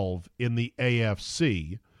 12 in the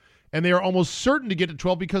AFC, and they are almost certain to get to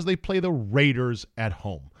 12 because they play the Raiders at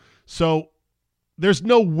home. So there's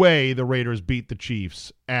no way the Raiders beat the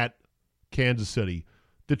Chiefs at Kansas City.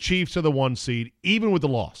 The Chiefs are the 1 seed, even with the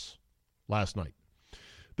loss last night.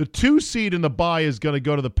 The 2 seed in the bye is going to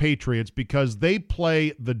go to the Patriots because they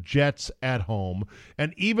play the Jets at home.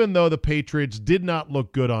 And even though the Patriots did not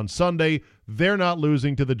look good on Sunday, they're not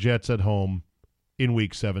losing to the Jets at home in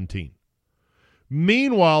Week 17.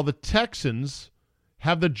 Meanwhile, the Texans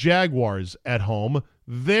have the Jaguars at home.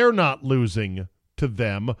 They're not losing to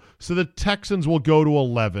them. So the Texans will go to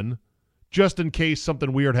 11. Just in case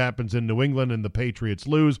something weird happens in New England and the Patriots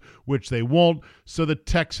lose, which they won't. So the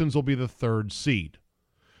Texans will be the 3rd seed.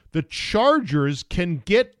 The Chargers can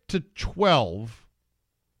get to 12,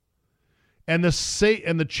 and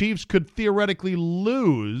the Chiefs could theoretically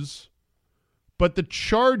lose, but the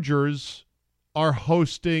Chargers are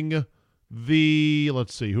hosting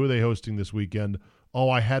let's see, who are they hosting this weekend? Oh,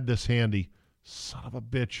 I had this handy. Son of a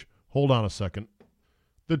bitch. Hold on a second.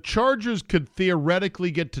 The Chargers could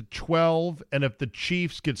theoretically get to 12, and if the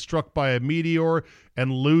Chiefs get struck by a meteor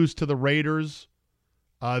and lose to the Raiders,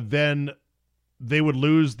 then they would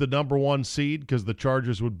lose the number 1 seed because the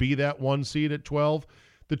Chargers would be that 1 seed at 12.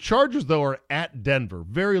 The Chargers, though, are at Denver.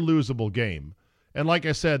 Very losable game. And like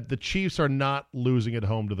I said, the Chiefs are not losing at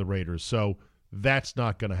home to the Raiders, so that's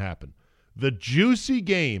not going to happen. The juicy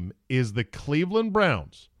game is the Cleveland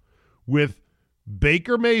Browns with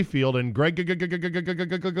Baker Mayfield and Greg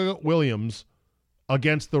Williams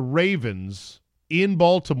against the Ravens in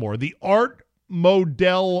Baltimore. The Art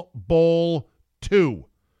Modell Bowl 2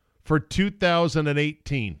 for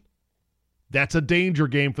 2018. That's a danger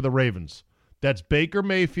game for the Ravens. That's Baker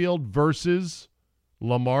Mayfield versus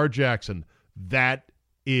Lamar Jackson. That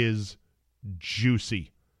is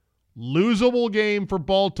juicy. Losable game for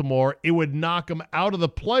Baltimore. It would knock them out of the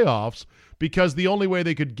playoffs because the only way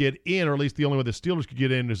they could get in, or at least the only way the Steelers could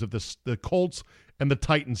get in, is if the Colts and the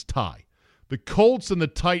Titans tie. The Colts and the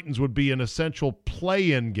Titans would be an essential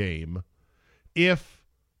play-in game if,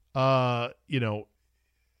 actually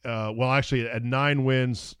at 9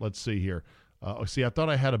 wins, let's see here. I thought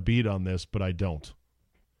I had a beat on this, but I don't.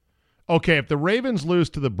 Okay, if the Ravens lose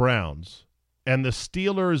to the Browns and the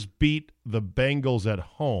Steelers beat the Bengals at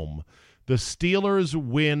home, the Steelers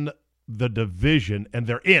win the division and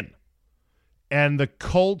they're in. And the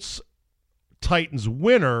Colts-Titans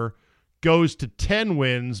winner goes to 10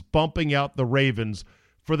 wins, bumping out the Ravens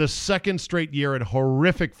for the 2nd straight year in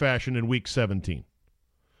horrific fashion in Week 17.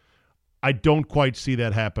 I don't quite see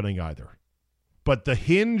that happening either. But the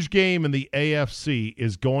hinge game in the AFC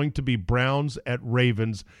is going to be Browns at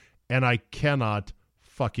Ravens, and I cannot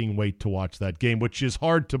fucking wait to watch that game, which is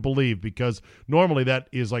hard to believe because normally that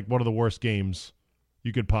is like one of the worst games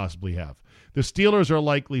you could possibly have. The Steelers are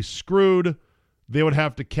likely screwed. They would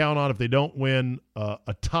have to count on, if they don't win,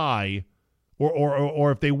 a tie,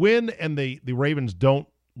 or if they win and the Ravens don't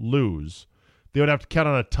lose, they would have to count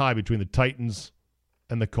on a tie between the Titans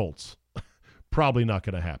and the Colts. Probably not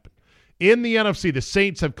going to happen. In the NFC, the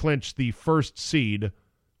Saints have clinched the first seed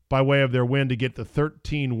by way of their win to get to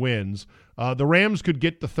 13 wins. The Rams could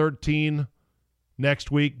get to 13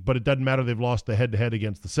 next week, but it doesn't matter. They've lost the head-to-head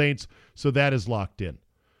against the Saints, so that is locked in.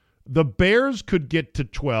 The Bears could get to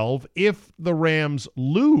 12 if the Rams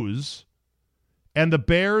lose, and the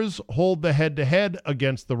Bears hold the head-to-head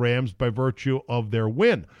against the Rams by virtue of their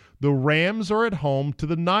win. The Rams are at home to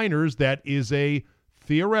the Niners. That is a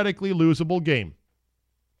theoretically losable game,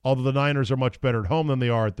 although the Niners are much better at home than they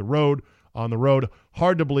are at the road. On the road,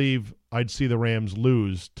 hard to believe I'd see the Rams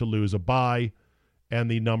lose a bye and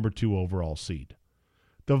the number 2 overall seed.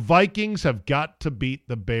 The Vikings have got to beat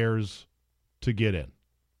the Bears to get in,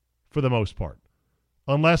 for the most part.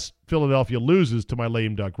 Unless Philadelphia loses to my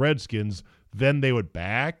lame duck Redskins, then they would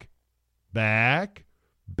back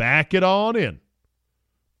it on in.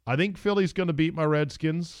 I think Philly's going to beat my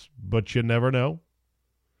Redskins, but you never know.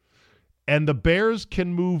 And the Bears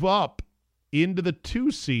can move up into the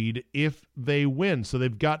 2 seed if they win. So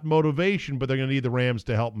they've got motivation, but they're going to need the Rams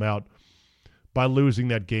to help them out by losing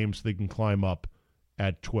that game so they can climb up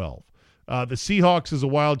at 12. The Seahawks as a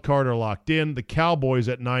wild card are locked in. The Cowboys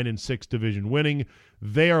at 9-6 division winning,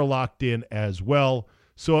 they are locked in as well.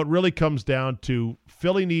 So it really comes down to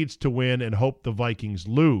Philly needs to win and hope the Vikings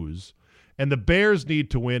lose. And the Bears need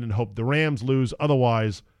to win and hope the Rams lose.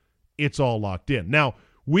 Otherwise, it's all locked in. Now,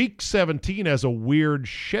 Week 17 has a weird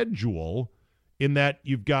schedule in that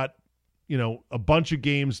you've got, a bunch of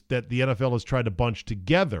games that the NFL has tried to bunch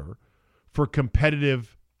together for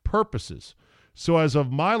competitive purposes. So as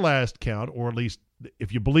of my last count, or at least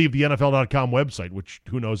if you believe the NFL.com website, which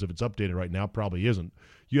who knows if it's updated right now, probably isn't,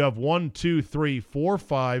 you have 1, 2, 3, 4,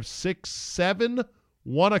 5, 6, 7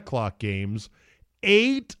 1 o'clock games,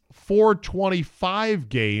 8 4:25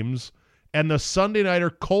 games, and the Sunday nighter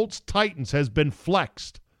Colts-Titans has been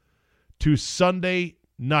flexed to Sunday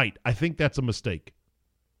night. I think that's a mistake.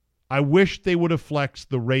 I wish they would have flexed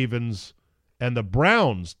the Ravens and the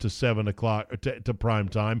Browns to 7 o'clock to prime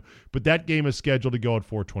time, but that game is scheduled to go at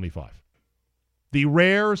 4:25. The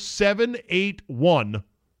rare 7-8-1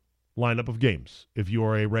 lineup of games, if you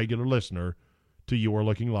are a regular listener to You Are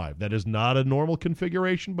Looking Live. That is not a normal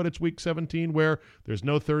configuration, but it's Week 17 where there's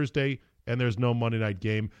no Thursday and there's no Monday night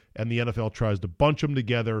game, and the NFL tries to bunch them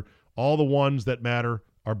together. All the ones that matter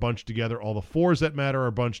are bunched together. All the 4s that matter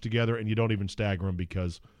are bunched together, and you don't even stagger them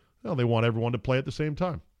because, they want everyone to play at the same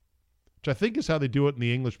time, which I think is how they do it in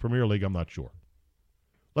the English Premier League. I'm not sure.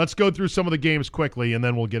 Let's go through some of the games quickly, and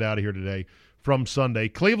then we'll get out of here today from Sunday.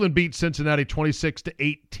 Cleveland beat Cincinnati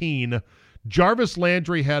 26-18. Jarvis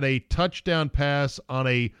Landry had a touchdown pass on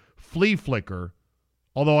a flea flicker,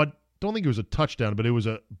 although I don't think it was a touchdown, but it was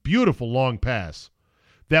a beautiful long pass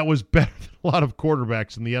that was better than a lot of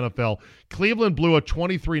quarterbacks in the NFL. Cleveland blew a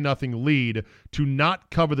 23-0 lead to not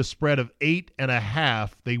cover the spread of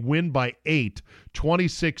 8.5. They win by 8,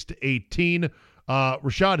 26-18.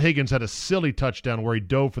 Rashad Higgins had a silly touchdown where he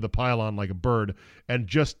dove for the pylon like a bird and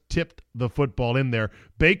just tipped the football in there.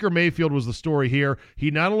 Baker Mayfield was the story here.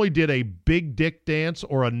 He not only did a big dick dance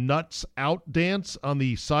or a nuts out dance on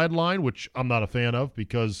the sideline, which I'm not a fan of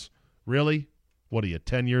because, really, what are you,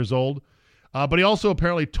 10 years old? But he also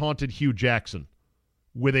apparently taunted Hugh Jackson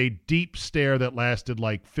with a deep stare that lasted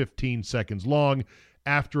like 15 seconds long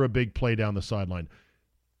after a big play down the sideline.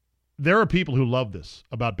 There are people who love this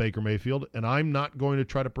about Baker Mayfield, and I'm not going to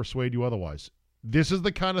try to persuade you otherwise. This is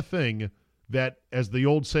the kind of thing that, as the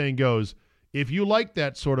old saying goes, if you like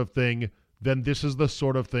that sort of thing, then this is the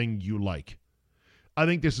sort of thing you like. I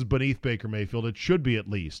think this is beneath Baker Mayfield. It should be, at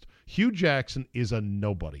least. Hugh Jackson is a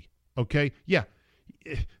nobody, okay? Yeah,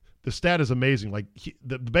 the stat is amazing. Like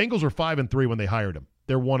the Bengals were 5-3 when they hired him.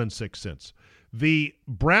 They're 1-6 since. The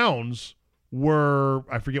Browns were,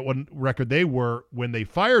 I forget what record they were when they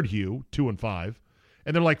fired Hugh, 2-5,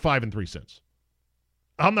 and they're like 5-3 since.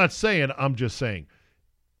 I'm not saying, I'm just saying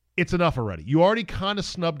it's enough already. You already kind of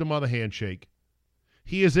snubbed him on the handshake.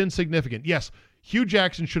 He is insignificant. Yes, Hugh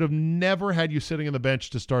Jackson should have never had you sitting on the bench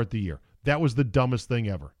to start the year. That was the dumbest thing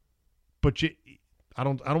ever. But I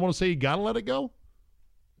don't want to say you got to let it go.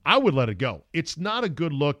 I would let it go. It's not a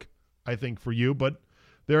good look, I think, for you, but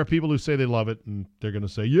there are people who say they love it, and they're going to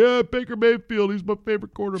say, yeah, Baker Mayfield, he's my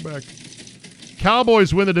favorite quarterback.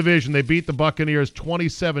 Cowboys win the division. They beat the Buccaneers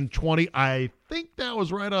 27-20. I think that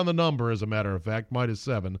was right on the number, as a matter of fact,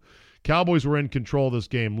 -7. Cowboys were in control of this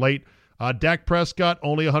game late. Dak Prescott,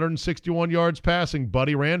 only 161 yards passing.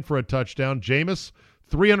 Buddy ran for a touchdown. Jameis,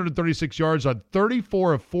 336 yards on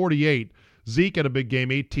 34 of 48. Zeke had a big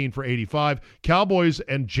game, 18 for 85. Cowboys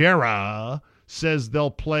and Jera says they'll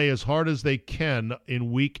play as hard as they can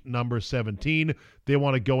in week number 17. They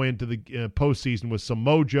want to go into the postseason with some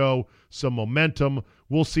mojo, some momentum.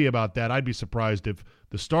 We'll see about that. I'd be surprised if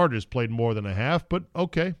the starters played more than a half, but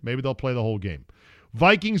okay, maybe they'll play the whole game.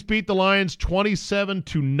 Vikings beat the Lions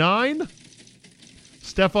 27-9.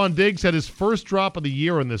 Stephon Diggs had his first drop of the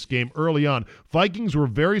year in this game early on. Vikings were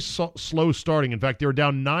very slow starting. In fact, they were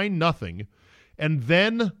down 9-0, and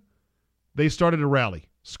then they started to rally.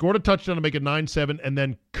 Scored a touchdown to make it 9-7, and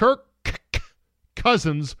then Kirk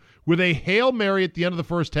Cousins with a Hail Mary at the end of the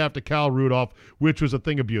first half to Kyle Rudolph, which was a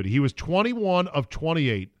thing of beauty. He was 21 of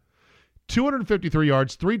 28, 253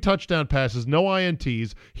 yards, 3 touchdown passes, no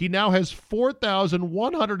INTs. He now has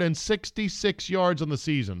 4,166 yards on the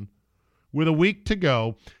season. With a week to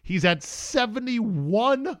go, he's at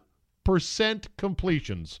 71%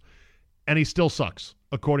 completions, and he still sucks,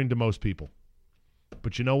 according to most people.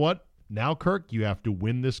 But you know what? Now, Kirk, you have to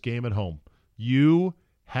win this game at home. You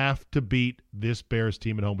have to beat this Bears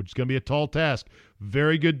team at home, which is going to be a tall task.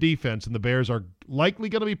 Very good defense, and the Bears are likely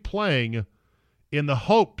going to be playing in the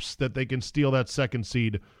hopes that they can steal that second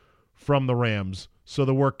seed from the Rams. So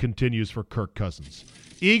the work continues for Kirk Cousins.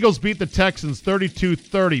 Eagles beat the Texans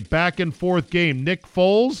 32-30. Back and forth game. Nick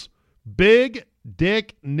Foles, Big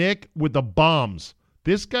Dick Nick with the bombs.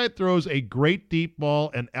 This guy throws a great deep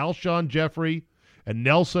ball, and Alshon Jeffrey and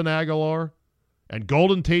Nelson Aguilar and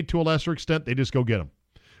Golden Tate to a lesser extent, they just go get him.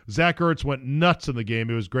 Zach Ertz went nuts in the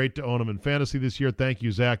game. It was great to own him in fantasy this year. Thank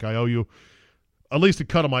you, Zach. I owe you at least a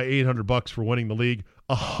cut of my $800 for winning the league.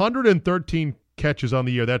 113 catches on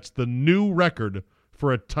the year. That's the new record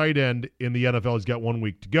for a tight end in the NFL. He's got 1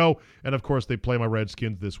 week to go. And, of course, they play my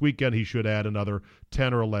Redskins this weekend. He should add another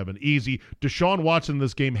 10 or 11. Easy. Deshaun Watson in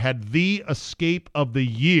this game had the escape of the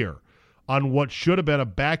year on what should have been a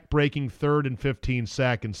back-breaking 3rd and 15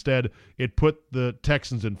 sack. Instead, it put the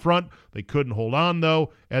Texans in front. They couldn't hold on,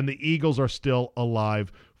 though, and the Eagles are still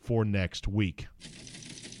alive for next week.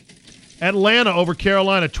 Atlanta over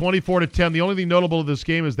Carolina, 24-10. The only thing notable of this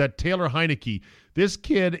game is that Taylor Heineke, this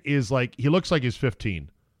kid is like, he looks like he's 15.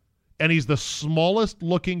 And he's the smallest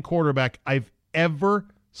looking quarterback I've ever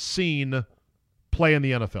seen play in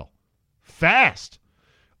the NFL. Fast.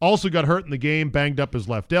 Also got hurt in the game, banged up his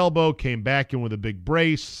left elbow, came back in with a big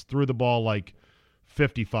brace, threw the ball like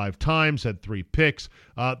 55 times, had 3 picks.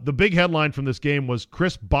 The big headline from this game was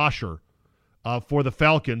Chris Bosher for the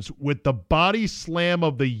Falcons with the body slam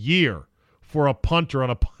of the year for a punter on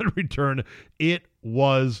a punt return. It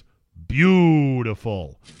was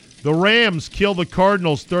beautiful. The Rams kill the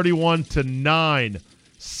Cardinals 31-9.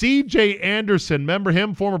 C.J. Anderson, remember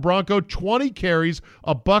him, former Bronco, 20 carries,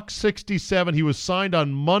 $167. He was signed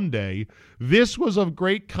on Monday. This was of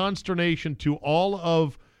great consternation to all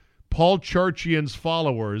of Paul Charchian's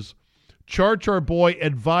followers. Charch, our boy,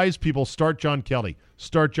 advised people, start John Kelly.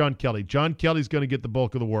 Start John Kelly. John Kelly's going to get the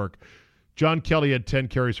bulk of the work. John Kelly had 10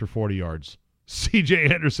 carries for 40 yards.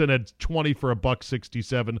 C.J. Anderson had 20 for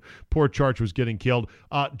 $167. Poor Charch was getting killed.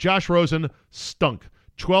 Josh Rosen stunk.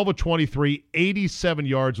 12 of 23, 87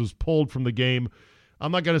 yards, was pulled from the game.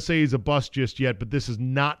 I'm not going to say he's a bust just yet, but this has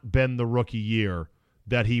not been the rookie year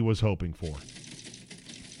that he was hoping for.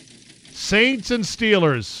 Saints and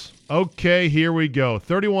Steelers. Okay, here we go.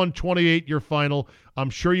 31-28, your final.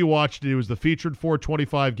 I'm sure you watched it. It was the featured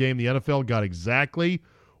 425 game. The NFL got exactly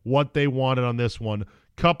what they wanted on this one.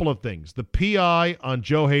 Couple of things. The PI on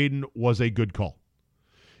Joe Hayden was a good call.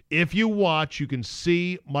 If you watch, you can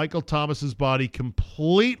see Michael Thomas's body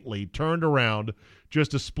completely turned around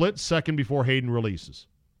just a split second before Hayden releases.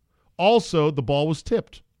 Also, the ball was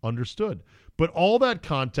tipped. Understood. But all that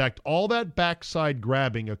contact, all that backside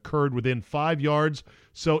grabbing occurred within 5 yards.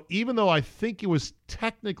 So even though I think it was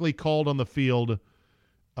technically called on the field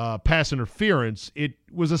pass interference, it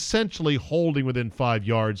was essentially holding within 5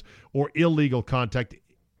 yards or illegal contact.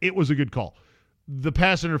 It was a good call. The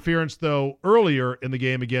pass interference, though, earlier in the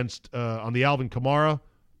game against on the Alvin Kamara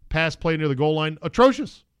pass play near the goal line,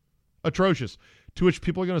 atrocious. Atrocious. To which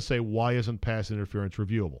people are going to say, why isn't pass interference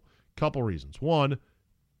reviewable? Couple reasons. One,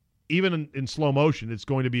 even in slow motion, it's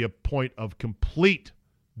going to be a point of complete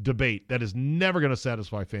debate that is never going to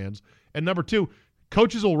satisfy fans. And number two,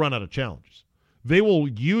 coaches will run out of challenges. They will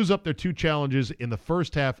use up their 2 challenges in the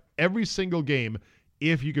first half every single game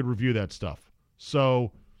if you could review that stuff.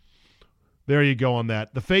 So there you go on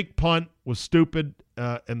that. The fake punt was stupid,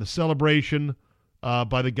 and the celebration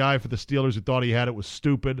by the guy for the Steelers who thought he had it was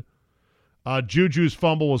stupid. Juju's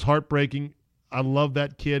fumble was heartbreaking. I love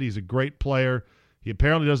that kid. He's a great player. He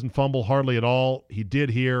apparently doesn't fumble hardly at all. He did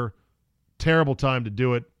here. Terrible time to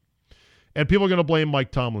do it. And people are going to blame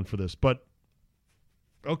Mike Tomlin for this. But,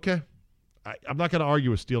 okay, I'm not going to argue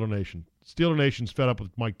with Steeler Nation. Steeler Nation's fed up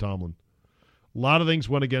with Mike Tomlin. A lot of things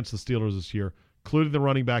went against the Steelers this year, including the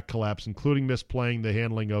running back collapse, including misplaying the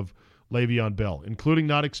handling of Le'Veon Bell, including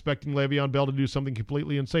not expecting Le'Veon Bell to do something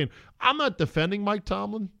completely insane. I'm not defending Mike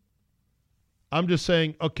Tomlin. I'm just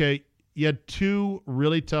saying, okay, you had two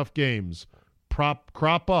really tough games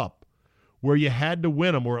crop up where you had to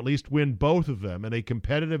win them, or at least win both of them in a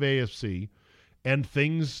competitive AFC, and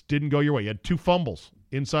things didn't go your way. You had two fumbles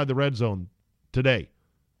inside the red zone today.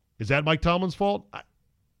 Is that Mike Tomlin's fault?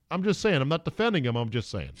 I'm just saying. I'm not defending him. I'm just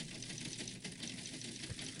saying.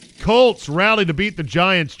 Colts rally to beat the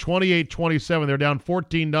Giants 28-27. They're down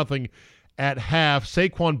 14-0 at half.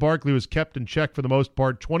 Saquon Barkley was kept in check for the most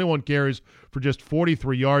part. 21 carries for just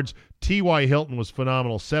 43 yards. T.Y. Hilton was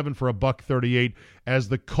phenomenal. 7 for $138 as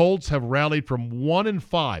the Colts have rallied from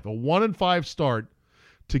 1-5, a 1-5 start,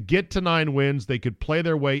 to get to 9 wins. They could play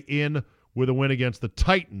their way in with a win against the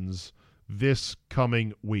Titans this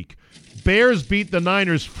coming week. Bears beat the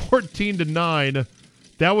Niners 14-9.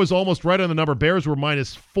 That was almost right on the number. Bears were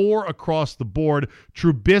 -4 across the board.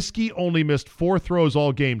 Trubisky only missed 4 throws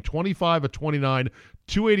all game, 25 of 29,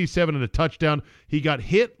 287 and a touchdown. He got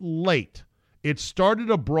hit late. It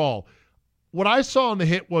started a brawl. What I saw in the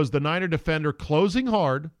hit was the Niner defender closing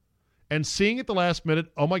hard and seeing at the last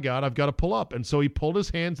minute, oh my God, I've got to pull up. And so he pulled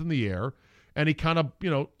his hands in the air and he kind of,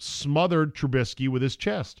 smothered Trubisky with his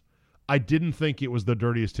chest. I didn't think it was the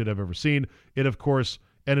dirtiest hit I've ever seen. It, of course,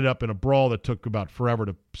 ended up in a brawl that took about forever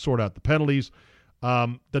to sort out the penalties.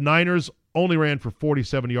 The Niners only ran for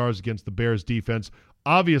 47 yards against the Bears defense.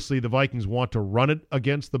 Obviously, the Vikings want to run it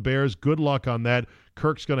against the Bears. Good luck on that.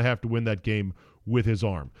 Kirk's going to have to win that game with his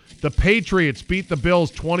arm. The Patriots beat the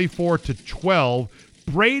Bills 24-12.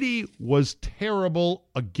 Brady was terrible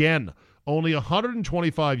again. Only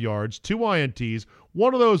 125 yards, 2 INTs.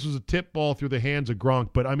 One of those was a tip ball through the hands of Gronk.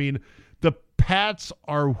 But, I mean, the Pats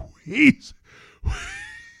are wheezing.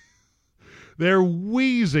 They're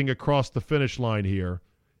wheezing across the finish line here.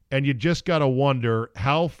 And you just got to wonder,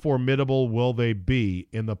 how formidable will they be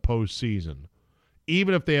in the postseason?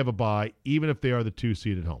 Even if they have a bye, even if they are the 2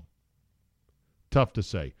 seed at home. Tough to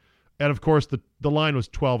say. And, of course, the line was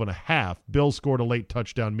 12.5. Bills scored a late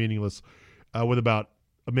touchdown, meaningless, with about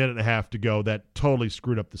a minute and a half to go. That totally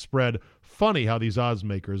screwed up the spread. Funny how these odds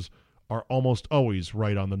makers are almost always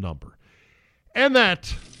right on the number. And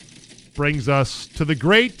that brings us to the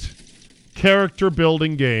great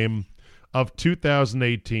character-building game of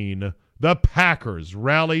 2018. The Packers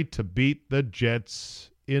rallied to beat the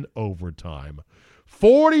Jets in overtime.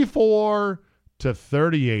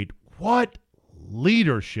 44-38. What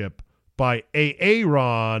leadership by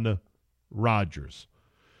Aaron Rodgers.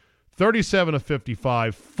 37 of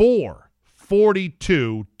 55,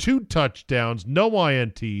 442, 2 touchdowns, no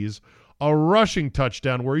INTs, a rushing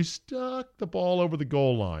touchdown where he stuck the ball over the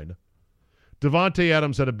goal line. Devontae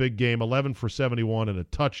Adams had a big game, 11 for 71 and a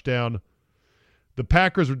touchdown. The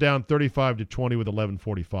Packers were down 35-20 with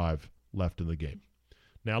 11:45 left in the game.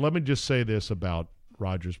 Now, let me just say this about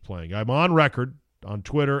Rodgers playing. I'm on record on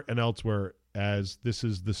Twitter and elsewhere as this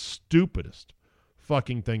is the stupidest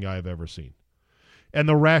fucking thing I have ever seen. And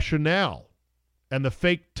the rationale and the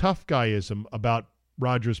fake tough guyism about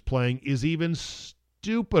Rodgers playing is even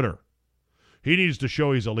stupider. He needs to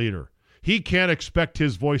show he's a leader. He can't expect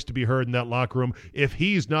his voice to be heard in that locker room if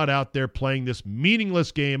he's not out there playing this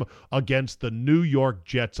meaningless game against the New York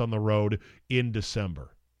Jets on the road in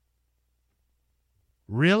December.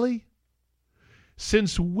 Really?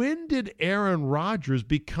 Since when did Aaron Rodgers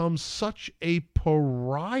become such a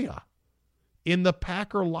pariah in the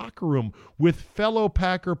Packer locker room with fellow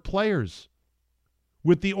Packer players,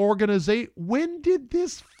 with the organization? When did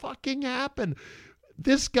this fucking happen?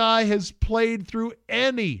 This guy has played through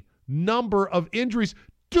any number of injuries.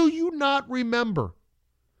 Do you not remember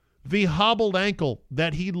the hobbled ankle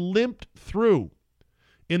that he limped through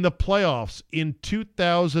in the playoffs in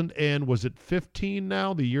 2000 and was it 15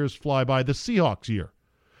 now? The years fly by. The Seahawks year.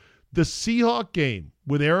 The Seahawk game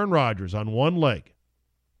with Aaron Rodgers on one leg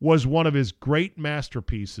was one of his great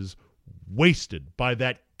masterpieces, wasted by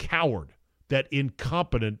that coward, that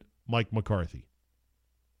incompetent Mike McCarthy.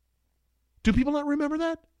 Do people not remember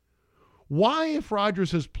that? Why, if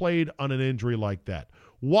Rodgers has played on an injury like that?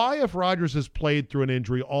 Why, if Rodgers has played through an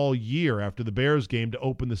injury all year after the Bears game to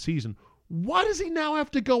open the season, why does he now have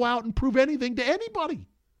to go out and prove anything to anybody?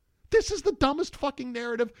 This is the dumbest fucking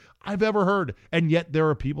narrative I've ever heard. And yet there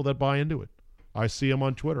are people that buy into it. I see them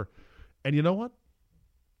on Twitter. And you know what?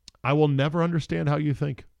 I will never understand how you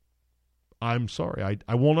think. I'm sorry.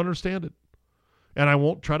 I won't understand it. And I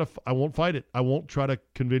won't fight it. I won't try to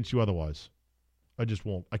convince you otherwise. I just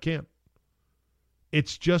won't. I can't.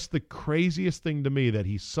 It's just the craziest thing to me that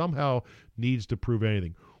he somehow needs to prove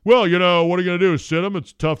anything. Well, what are you going to do? Sit him?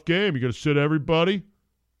 It's a tough game. You're going to sit everybody?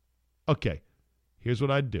 Okay, here's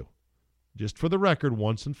what I'd do. Just for the record,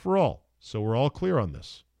 once and for all, so we're all clear on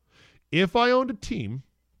this. If I owned a team,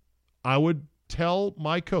 I would tell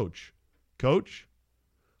my coach, Coach,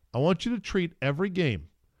 I want you to treat every game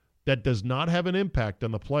that does not have an impact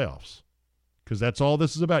on the playoffs, because that's all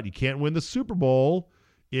this is about. You can't win the Super Bowl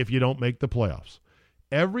if you don't make the playoffs.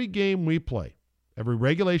 Every game we play, every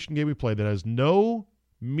regulation game we play that has no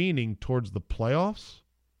meaning towards the playoffs,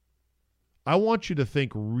 I want you to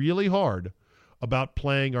think really hard about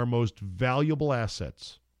playing our most valuable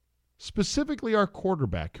assets, specifically our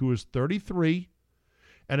quarterback, who is 33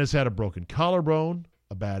 and has had a broken collarbone,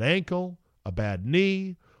 a bad ankle, a bad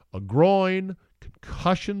knee, a groin,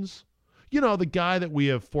 concussions. The guy that we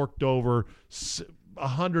have forked over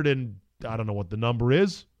 100 and I don't know what the number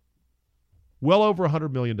is, well over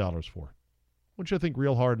 $100 million for. Which I think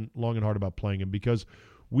real long and hard about playing him, because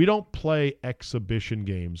we don't play exhibition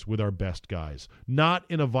games with our best guys. Not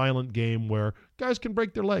in a violent game where guys can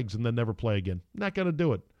break their legs and then never play again. Not going to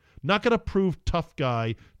do it. Not going to prove tough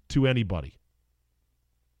guy to anybody.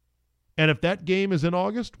 And if that game is in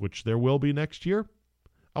August, which there will be next year,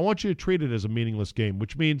 I want you to treat it as a meaningless game,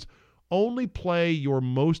 which means only play your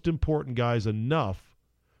most important guys enough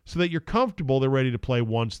so that you're comfortable they're ready to play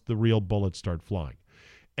once the real bullets start flying.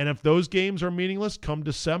 And if those games are meaningless come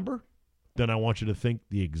December, then I want you to think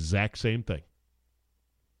the exact same thing.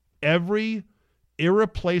 Every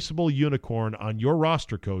irreplaceable unicorn on your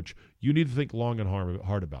roster, coach, you need to think long and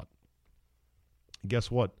hard about.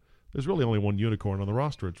 Guess what? There's really only one unicorn on the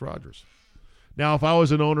roster. It's Rodgers. Now, if I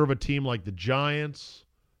was an owner of a team like the Giants,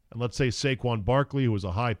 and let's say Saquon Barkley, who was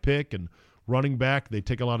a high pick and running back, they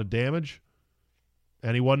take a lot of damage,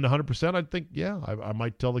 and he wasn't 100%, I'd think, I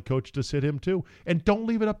might tell the coach to sit him too. And don't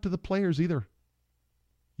leave it up to the players either.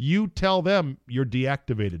 You tell them you're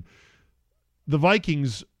deactivated. The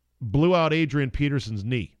Vikings blew out Adrian Peterson's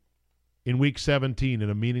knee in Week 17 in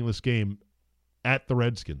a meaningless game at the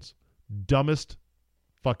Redskins. Dumbest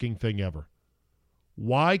fucking thing ever.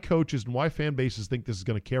 Why coaches and why fan bases think this is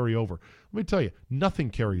going to carry over? Let me tell you, nothing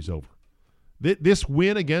carries over. This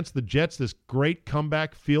win against the Jets, this great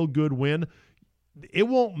comeback, feel-good win, it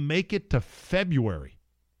won't make it to February.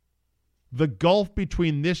 The gulf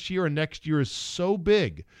between this year and next year is so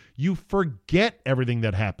big, you forget everything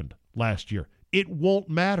that happened last year. It won't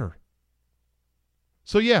matter.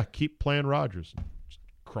 So, keep playing Rodgers. Just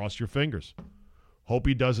cross your fingers. Hope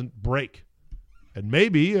he doesn't break. And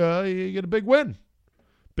maybe you get a big win.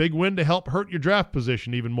 Big win to help hurt your draft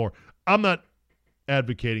position even more. I'm not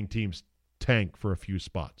advocating teams tank for a few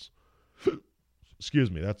spots. Excuse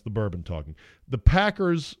me, that's the bourbon talking. The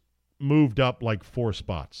Packers moved up like 4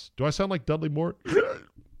 spots. Do I sound like Dudley Moore?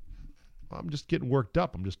 I'm just getting worked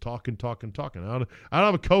up. I'm just talking. I don't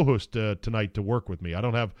have a co-host tonight to work with me. I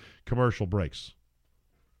don't have commercial breaks.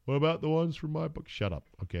 What about the ones from my book? Shut up.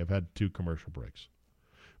 Okay, I've had 2 commercial breaks.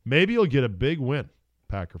 Maybe you'll get a big win,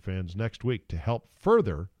 Packer fans, next week to help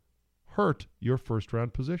further hurt your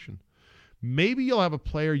first-round position. Maybe you'll have a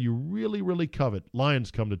player you really, really covet. Lions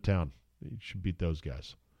come to town. You should beat those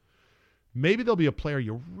guys. Maybe there'll be a player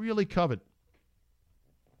you really covet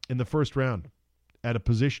in the first round at a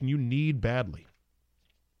position you need badly.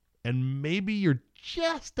 And maybe you're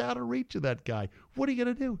just out of reach of that guy. What are you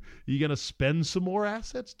going to do? Are you going to spend some more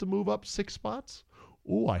assets to move up 6 spots?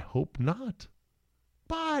 Oh, I hope not.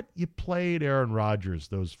 But you played Aaron Rodgers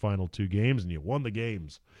those final 2 games, and you won the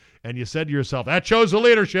games. And you said to yourself, that shows the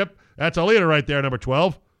leadership. That's a leader right there, number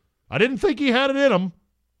 12. I didn't think he had it in him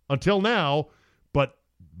until now, but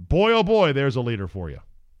boy, oh boy, there's a leader for you.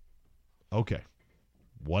 Okay,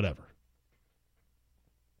 whatever.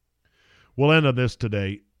 We'll end on this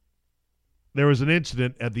today. There was an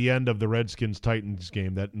incident at the end of the Redskins-Titans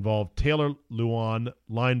game that involved Taylor Lewan,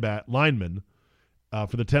 lineman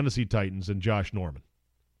for the Tennessee Titans, and Josh Norman,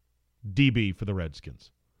 DB for the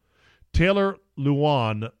Redskins. Taylor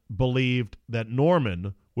Lewan believed that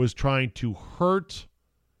Norman was trying to hurt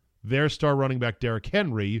their star running back Derrick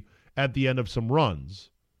Henry at the end of some runs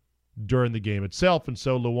during the game itself, and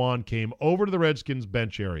so Lewan came over to the Redskins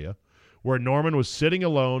bench area where Norman was sitting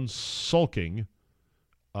alone, sulking,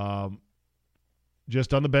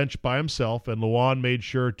 just on the bench by himself, and Lewan made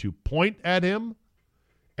sure to point at him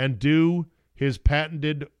and do his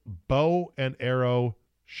patented bow and arrow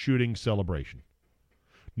shooting celebration.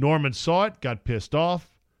 Norman saw it, got pissed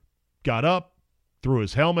off, got up, threw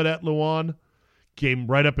his helmet at Lewan, came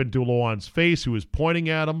right up into Lewan's face, who was pointing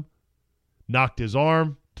at him, knocked his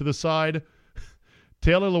arm to the side.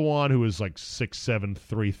 Taylor Lewan, who was like 6'7",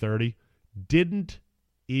 330, Didn't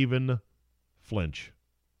even flinch.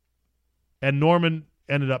 And Norman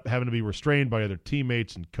ended up having to be restrained by other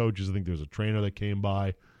teammates and coaches. I think there was a trainer that came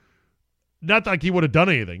by. Not like he would have done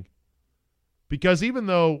anything. Because even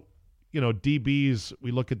though, DBs,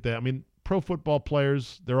 we look at that. I mean, pro football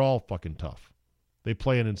players, they're all fucking tough. They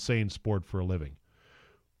play an insane sport for a living.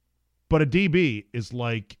 But a DB is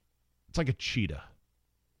like, it's like a cheetah.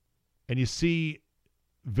 And you see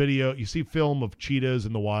film of cheetahs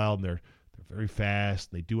in the wild, and they're very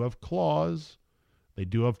fast. They do have claws. They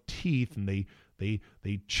do have teeth, and they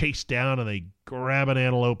chase down and they grab an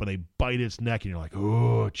antelope and they bite its neck, and you're like,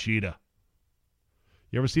 oh, cheetah.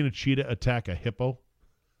 You ever seen a cheetah attack a hippo?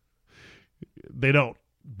 They don't.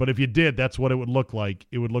 But if you did, that's what it would look like.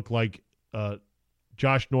 It would look like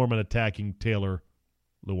Josh Norman attacking Taylor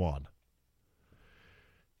Lewan.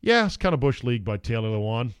 Yeah, it's kind of Bush League by Taylor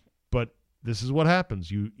Lewan, but this is what happens.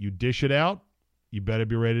 You dish it out, you better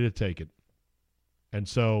be ready to take it. And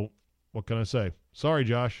so, what can I say? Sorry,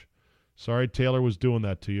 Josh. Sorry Taylor was doing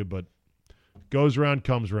that to you, but goes around,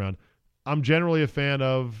 comes around. I'm generally a fan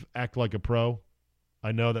of Act Like a Pro.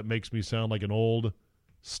 I know that makes me sound like an old,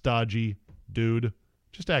 stodgy dude.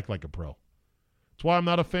 Just act like a pro. That's why I'm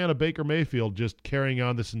not a fan of Baker Mayfield just carrying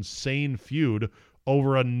on this insane feud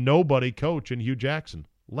over a nobody coach in Hugh Jackson.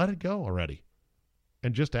 Let it go already.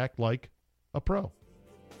 And just act like a pro.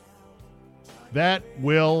 That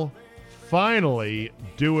will finally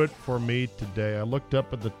do it for me today. I looked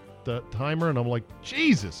up at the timer and I'm like,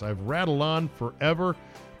 Jesus, I've rattled on forever.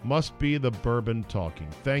 Must be the bourbon talking.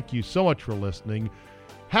 Thank you so much for listening.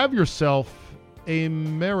 Have yourself a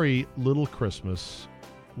merry little Christmas,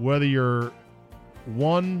 whether you're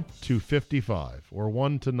 1 to 55 or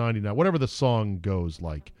 1 to 99, whatever the song goes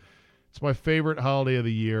like. It's my favorite holiday of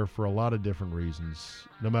the year for a lot of different reasons.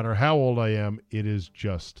 No matter how old I am, it is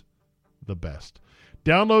just the best.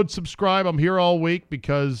 Download, subscribe. I'm here all week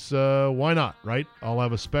because why not, right? I'll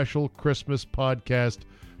have a special Christmas podcast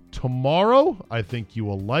tomorrow. I think you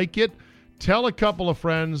will like it. Tell a couple of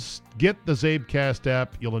friends. Get the Zabecast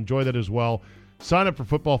app. You'll enjoy that as well. Sign up for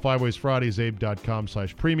Football 5 Ways Friday,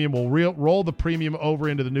 zabe.com/premium. We'll roll the premium over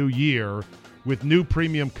into the new year with new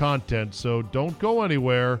premium content, so don't go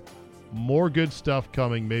anywhere. More good stuff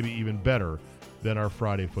coming, maybe even better than our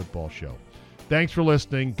Friday football show. Thanks for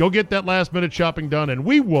listening. Go get that last-minute shopping done, and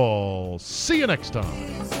we will see you next time.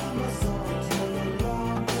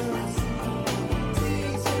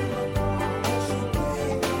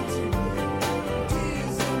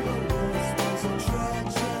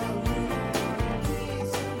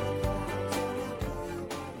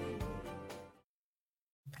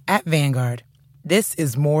 At Vanguard, this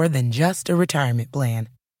is more than just a retirement plan.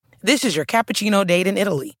 This is your cappuccino date in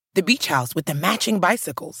Italy, the beach house with the matching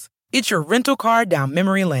bicycles. It's your rental car down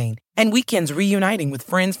memory lane, and weekends reuniting with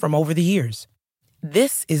friends from over the years.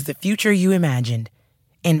 This is the future you imagined,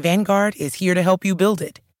 and Vanguard is here to help you build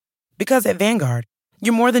it. Because at Vanguard,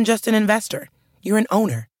 you're more than just an investor. You're an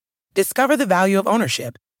owner. Discover the value of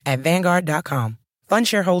ownership at Vanguard.com. Fund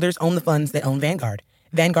shareholders own the funds that own Vanguard.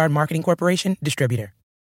 Vanguard Marketing Corporation, distributor.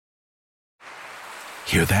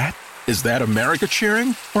 Hear that? Is that America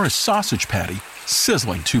cheering or a sausage patty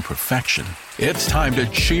sizzling to perfection? It's time to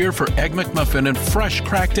cheer for Egg McMuffin and fresh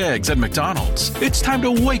cracked eggs at McDonald's. It's time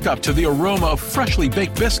to wake up to the aroma of freshly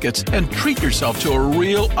baked biscuits and treat yourself to a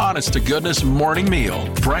real honest-to-goodness morning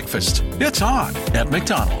meal. Breakfast, it's on at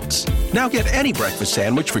McDonald's. Now get any breakfast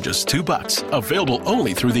sandwich for just $2. Available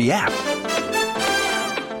only through the app.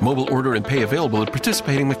 Mobile order and pay available at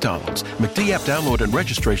participating McDonald's. McD app download and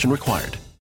registration required.